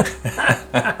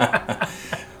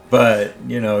 But,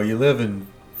 you live in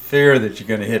fear that you're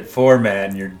going to hit format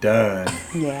and you're done.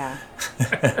 Yeah.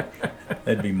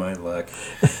 That'd be my luck.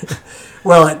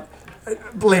 Well,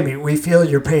 believe me, we feel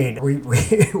your pain.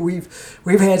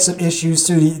 We've had some issues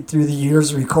through the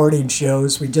years recording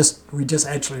shows. We just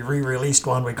actually re-released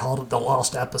one. We called it the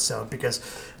Lost Episode because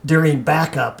during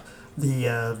backup,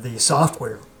 the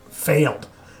software failed,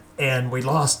 and we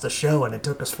lost the show, and it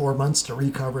took us 4 months to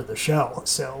recover the show.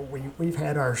 So we've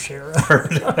had our share of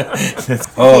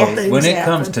when it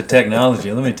comes to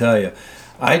technology, let me tell you.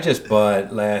 I just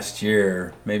bought last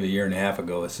year, maybe a year and a half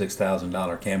ago, a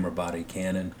 $6,000 camera body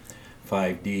Canon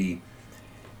 5D,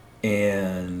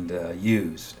 and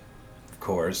used, of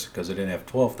course, because I didn't have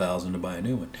 $12,000 to buy a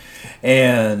new one.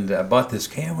 And I bought this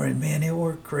camera, and man, it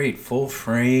worked great. Full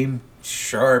frame,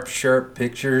 sharp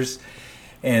pictures.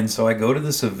 And so I go to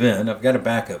this event. I've got a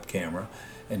backup camera,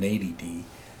 an 80D.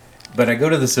 But I go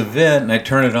to this event, and I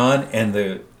turn it on, and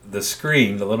the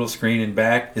screen, the little screen in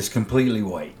back, is completely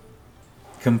white.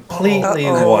 Completely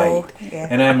white. Yeah.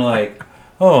 And I'm like,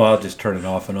 I'll just turn it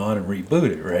off and on and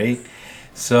reboot it, right?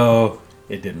 So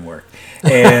it didn't work.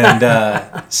 And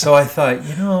so I thought,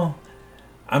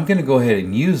 I'm going to go ahead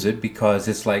and use it because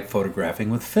it's like photographing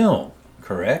with film,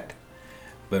 correct?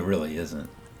 But it really isn't.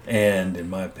 And in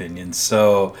my opinion,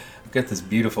 so I've got this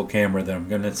beautiful camera that I'm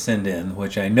going to send in,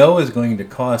 which I know is going to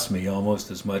cost me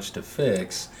almost as much to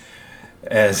fix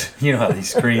as, how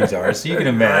these screens are. So you can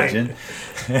imagine.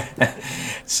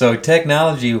 So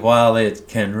technology, while it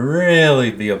can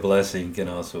really be a blessing, can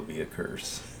also be a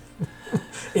curse.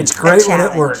 It's great when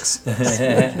it works.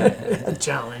 A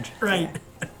challenge, right?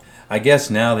 I guess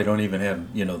now they don't even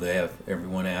have,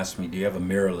 everyone asks me, do you have a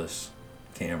mirrorless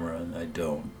camera? And I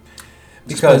don't.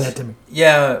 Explain that to me.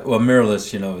 Yeah, well,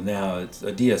 mirrorless, now it's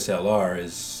a DSLR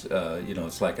is,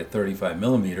 it's like a 35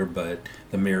 millimeter, but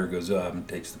the mirror goes up and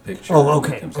takes the picture. Oh,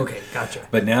 okay, gotcha.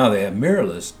 But now they have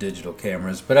mirrorless digital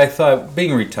cameras. But I thought,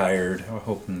 being retired, I'm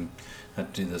hoping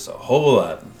not to do this a whole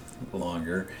lot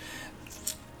longer.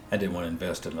 I didn't want to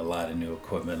invest in a lot of new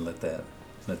equipment and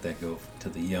let that go to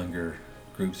the younger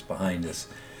groups behind us.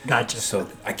 Gotcha. So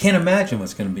I can't imagine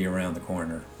what's going to be around the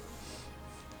corner.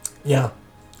 Yeah,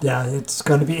 it's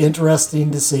going to be interesting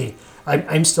to see.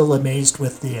 I'm still amazed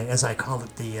with the, as I call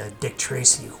it, the Dick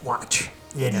Tracy watch.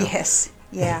 Yes.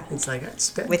 Yeah. It's like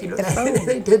with the phone.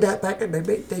 They did that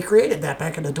they created that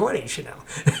back in the 20s,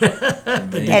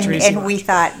 And we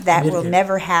thought that will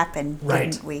never happen,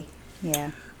 right. Didn't we?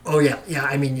 Yeah. Oh yeah.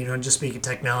 I mean, just speaking of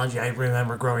technology, I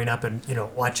remember growing up and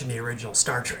watching the original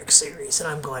Star Trek series, and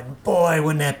I'm going, boy,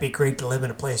 wouldn't that be great to live in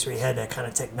a place where you had that kind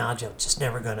of technology? I'm just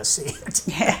never going to see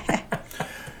it.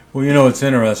 Well, it's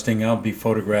interesting. I'll be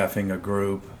photographing a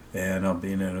group, and I'll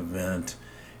be in an event,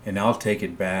 and I'll take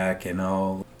it back and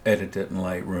I'll edit it in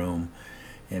Lightroom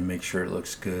and make sure it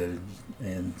looks good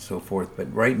and so forth.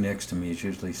 But right next to me is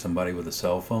usually somebody with a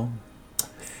cell phone.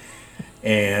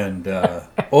 And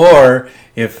or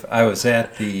if I was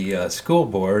at the school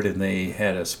board and they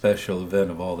had a special event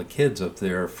of all the kids up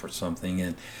there for something,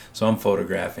 and so I'm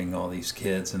photographing all these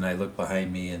kids, and I look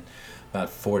behind me and about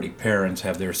 40 parents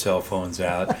have their cell phones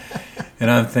out,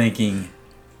 and I'm thinking,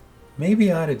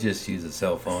 maybe I ought to just use a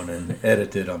cell phone and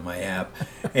edit it on my app,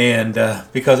 and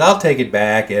because I'll take it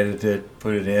back, edit it,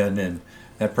 put it in, and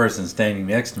that person standing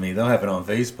next to me, they'll have it on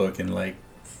Facebook in like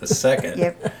a second.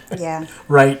 Yep. Yeah.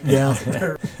 Right, yeah.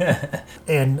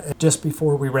 And just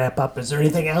before we wrap up, is there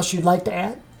anything else you'd like to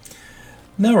add?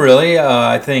 No, really.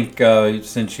 I think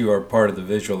since you are part of the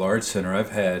Visual Arts Center, I've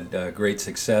had great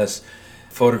success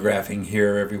photographing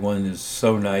here. Everyone is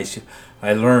so nice.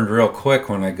 I learned real quick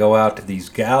when I go out to these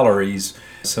galleries,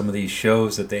 some of these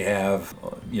shows that they have,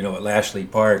 at Lashley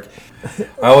Park.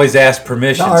 I always ask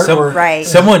permission. Right.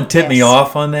 Someone tipped me Yes.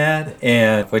 off on that,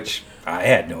 and which I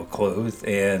had no clue.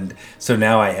 And so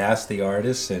now I ask the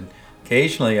artists, and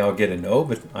occasionally I'll get a no,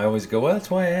 but I always go, well, that's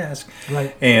why I ask.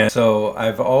 Right. And so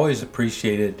I've always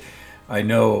appreciated, I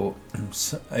know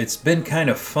it's been kind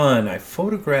of fun. I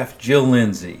photographed Jill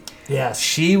Lindsay. Yes.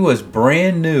 She was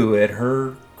brand new at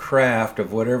her craft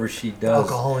of whatever she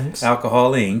does.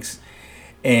 Alcohol inks.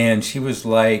 And she was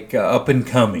like up and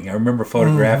coming. I remember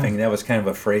photographing, that was kind of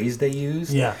a phrase they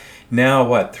used. Yeah. Now,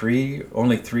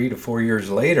 only 3 to 4 years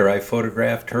later, I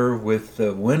photographed her with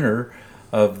the winner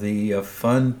of the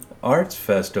Fun Arts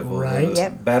Festival, Right.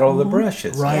 Yep. Battle of the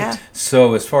Brushes. Right. Yeah.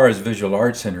 So as far as Visual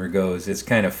Arts Center goes, it's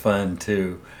kind of fun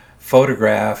to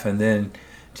photograph and then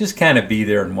just kind of be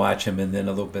there and watch them, and then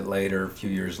a little bit later, a few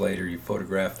years later, you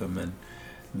photograph them and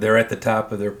they're at the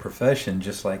top of their profession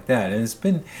just like that.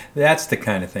 And that's the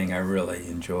kind of thing I really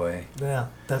enjoy. Yeah,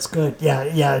 that's good.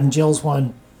 Yeah, and Jill's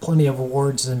won plenty of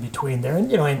awards in between there, and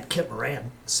and Kit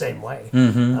Moran, same way.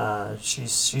 Mm-hmm.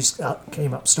 She's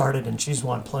started, and she's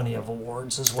won plenty of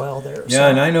awards as well there. Yeah,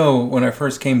 and I know when I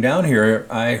first came down here,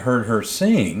 I heard her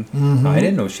sing. I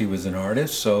didn't know she was an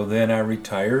artist, so then I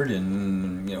retired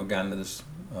and got into this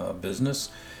business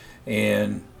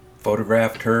and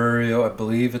photographed her, I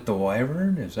believe, at the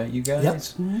Wyvern. Is that you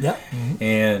guys? Yep.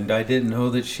 And I didn't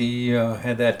know that she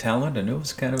had that talent, and it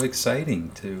was kind of exciting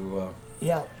to.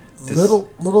 Yeah. This-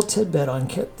 Little tidbit on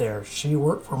Kit there. She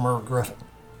worked for Merv Griffin.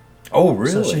 Oh,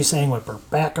 really? So she sang with Burt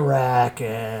Bacharach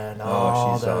and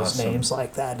all she's those awesome. names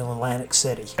like that in Atlantic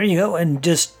City. There you go. And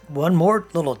just one more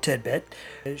little tidbit.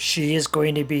 She is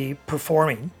going to be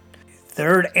performing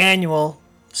third annual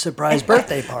surprise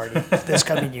birthday party this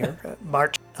coming year,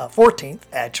 March 14th,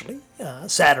 actually,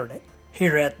 Saturday,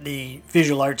 here at the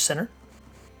Visual Arts Center.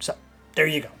 So there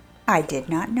you go. I did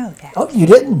not know that. Oh, you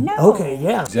didn't? No. Okay,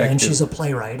 yeah. Executive. And she's a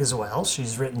playwright as well.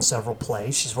 She's written several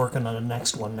plays. She's working on the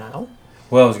next one now.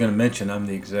 Well, I was going to mention I'm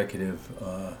the executive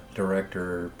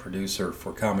director, producer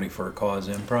for Comedy for a Cause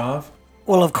Improv.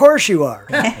 Well, of course you are.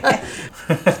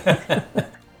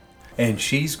 And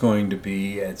she's going to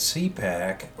be at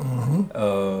CPAC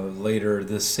later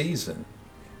this season.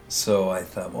 So I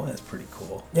thought, well, that's pretty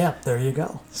cool. Yeah, there you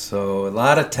go. So a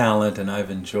lot of talent, and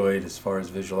I've enjoyed, as far as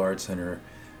Visual Arts Center,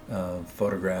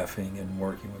 photographing and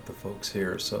working with the folks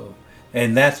here. So,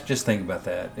 and that's, just think about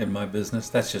that. In my business,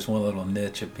 that's just one little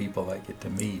niche of people I get to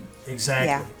meet. Exactly.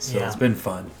 Yeah. So it's been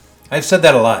fun. I've said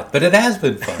that a lot, but it has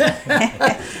been fun.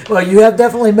 Well, you have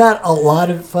definitely met a lot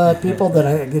of people that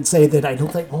I could say that I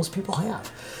don't think most people have.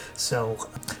 So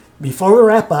before we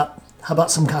wrap up, how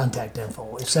about some contact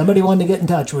info? If somebody wanted to get in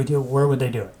touch with you, where would they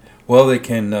do it? Well, they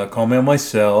can call me on my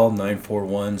cell,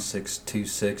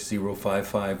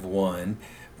 941-626-0551,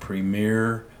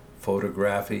 Premier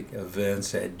Photographic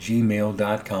Events at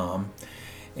gmail.com.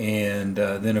 And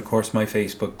then, of course, my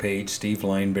Facebook page, Steve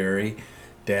Lineberry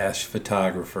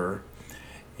photographer.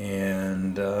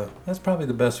 And that's probably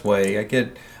the best way. I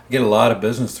get a lot of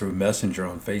business through Messenger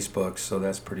on Facebook, so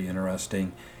that's pretty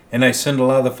interesting. And I send a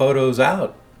lot of the photos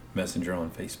out Messenger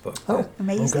on Facebook. Oh,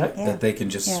 Amazing. okay. Yeah. That they can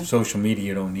just, Yeah. social media,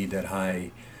 you don't need that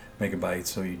high megabytes,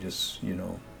 so you just,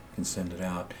 can send it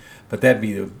out. But that'd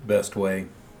be the best way.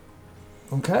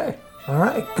 Okay. All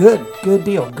right. Good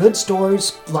deal. Good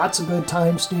stories. Lots of good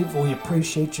times, Steve. We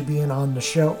appreciate you being on the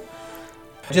show.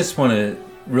 I just want to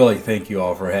really thank you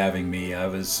all for having me. I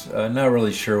was not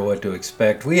really sure what to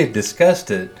expect. We had discussed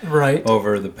it Right.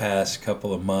 over the past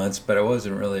couple of months, but I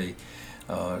wasn't really,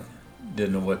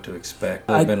 didn't know what to expect.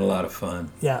 It's been a lot of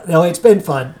fun. Yeah. No, it's been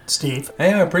fun, Steve.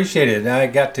 Hey, I appreciate it. I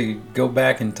got to go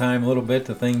back in time a little bit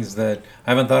to things that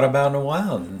I haven't thought about in a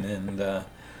while, and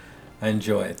I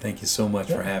enjoy it. Thank you so much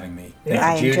for having me. Thank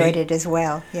I you, Judy. enjoyed it as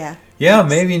well. Yeah. Yeah,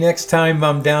 maybe next time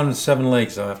I'm down in Seven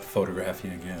Lakes, I'll have to photograph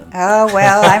you again. Oh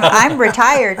well, I'm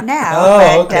retired now. Oh,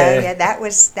 but, okay. yeah, that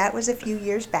was a few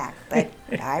years back, but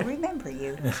I remember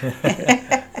you.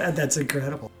 That's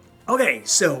incredible. Okay,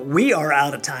 so we are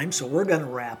out of time, so we're going to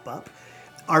wrap up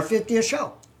our 50th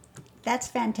show. That's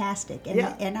fantastic, and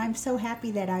Yeah. and I'm so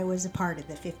happy that I was a part of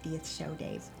the 50th show,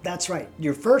 Dave. That's right.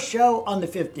 Your first show on the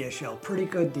 50th show. Pretty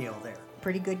good deal there.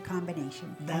 Pretty good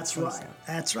combination. That's I'd say right. so.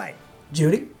 That's right.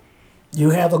 Judy,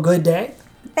 you have a good day.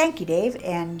 Thank you, Dave,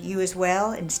 and you as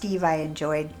well. And Steve, I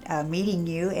enjoyed meeting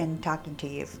you and talking to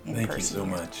you in Thank person. you so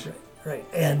much. Right.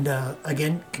 And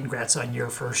again, congrats on your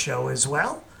first show as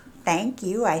well. Thank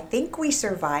you. I think we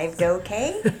survived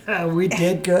okay. We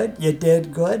did good. You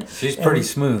did good. She's And pretty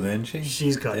smooth, isn't she?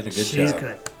 She's good. Did a good She's job.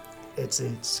 good.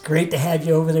 It's great to have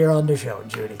you over there on the show,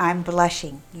 Judy. I'm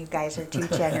blushing. You guys are too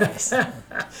generous.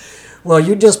 Well,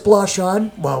 you just blush on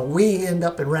while we end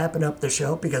up in wrapping up the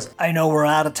show because I know we're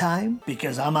out of time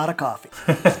because I'm out of coffee.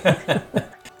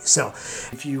 So,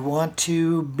 if you want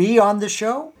to be on the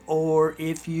show or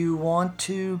if you want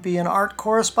to be an art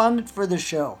correspondent for the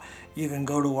show, you can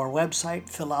go to our website,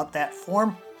 fill out that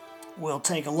form. We'll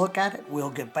take a look at it. We'll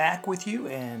get back with you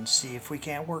and see if we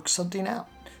can't work something out.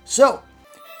 So,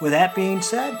 with that being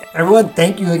said, everyone,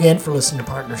 thank you again for listening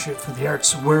to Partnership for the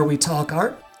Arts, where we talk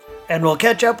art. And we'll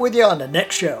catch up with you on the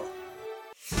next show.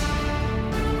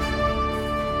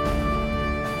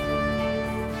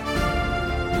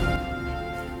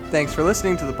 Thanks for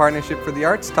listening to the Partnership for the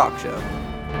Arts Talk Show.